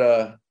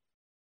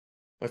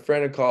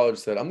in college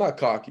said, I'm not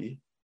cocky.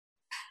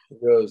 He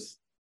goes,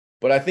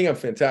 but I think I'm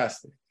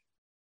fantastic.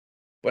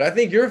 But I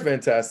think you're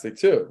fantastic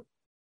too.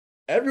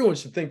 Everyone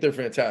should think they're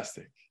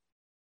fantastic.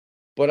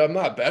 But I'm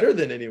not better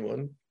than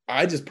anyone.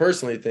 I just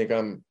personally think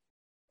I'm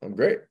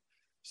great.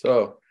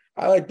 So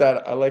I like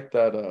that. I love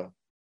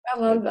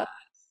that.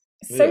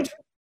 So true,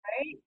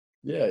 right?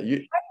 Yeah,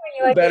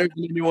 you're better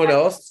than anyone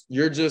else.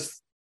 You're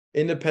just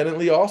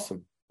independently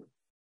awesome.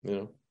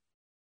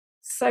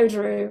 So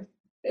true.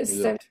 It's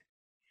so true.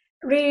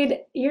 Reed,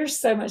 you're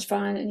so much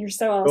fun and you're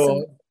so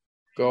awesome.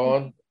 Go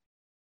on.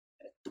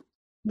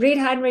 Reed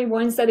Heidenreich,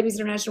 One Sotheby's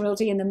International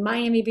Realty in the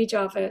Miami Beach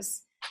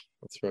office.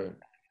 That's right.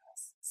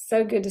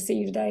 So good to see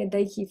you today, and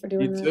thank you for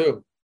doing that. You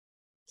too.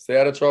 Stay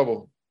out of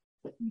trouble.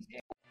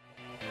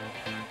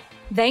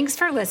 Thanks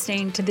for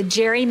listening to the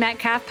Jerry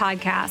Metcalf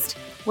Podcast,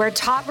 where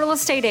top real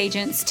estate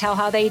agents tell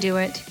how they do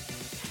it.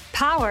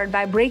 Powered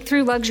by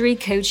Breakthrough Luxury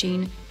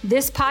Coaching,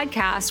 this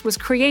podcast was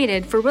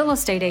created for real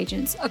estate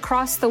agents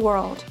across the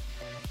world,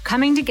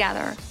 coming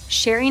together,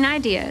 sharing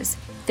ideas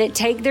that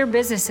take their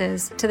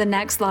businesses to the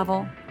next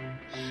level.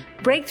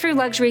 Breakthrough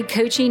Luxury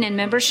Coaching and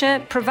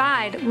Membership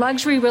provide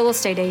luxury real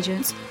estate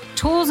agents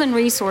tools and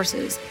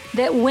resources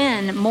that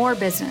win more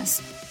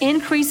business,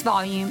 increase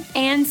volume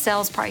and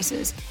sales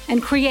prices,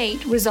 and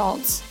create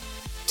results.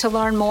 To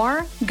learn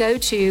more, go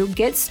to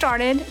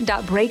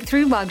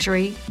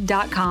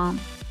getstarted.breakthroughluxury.com.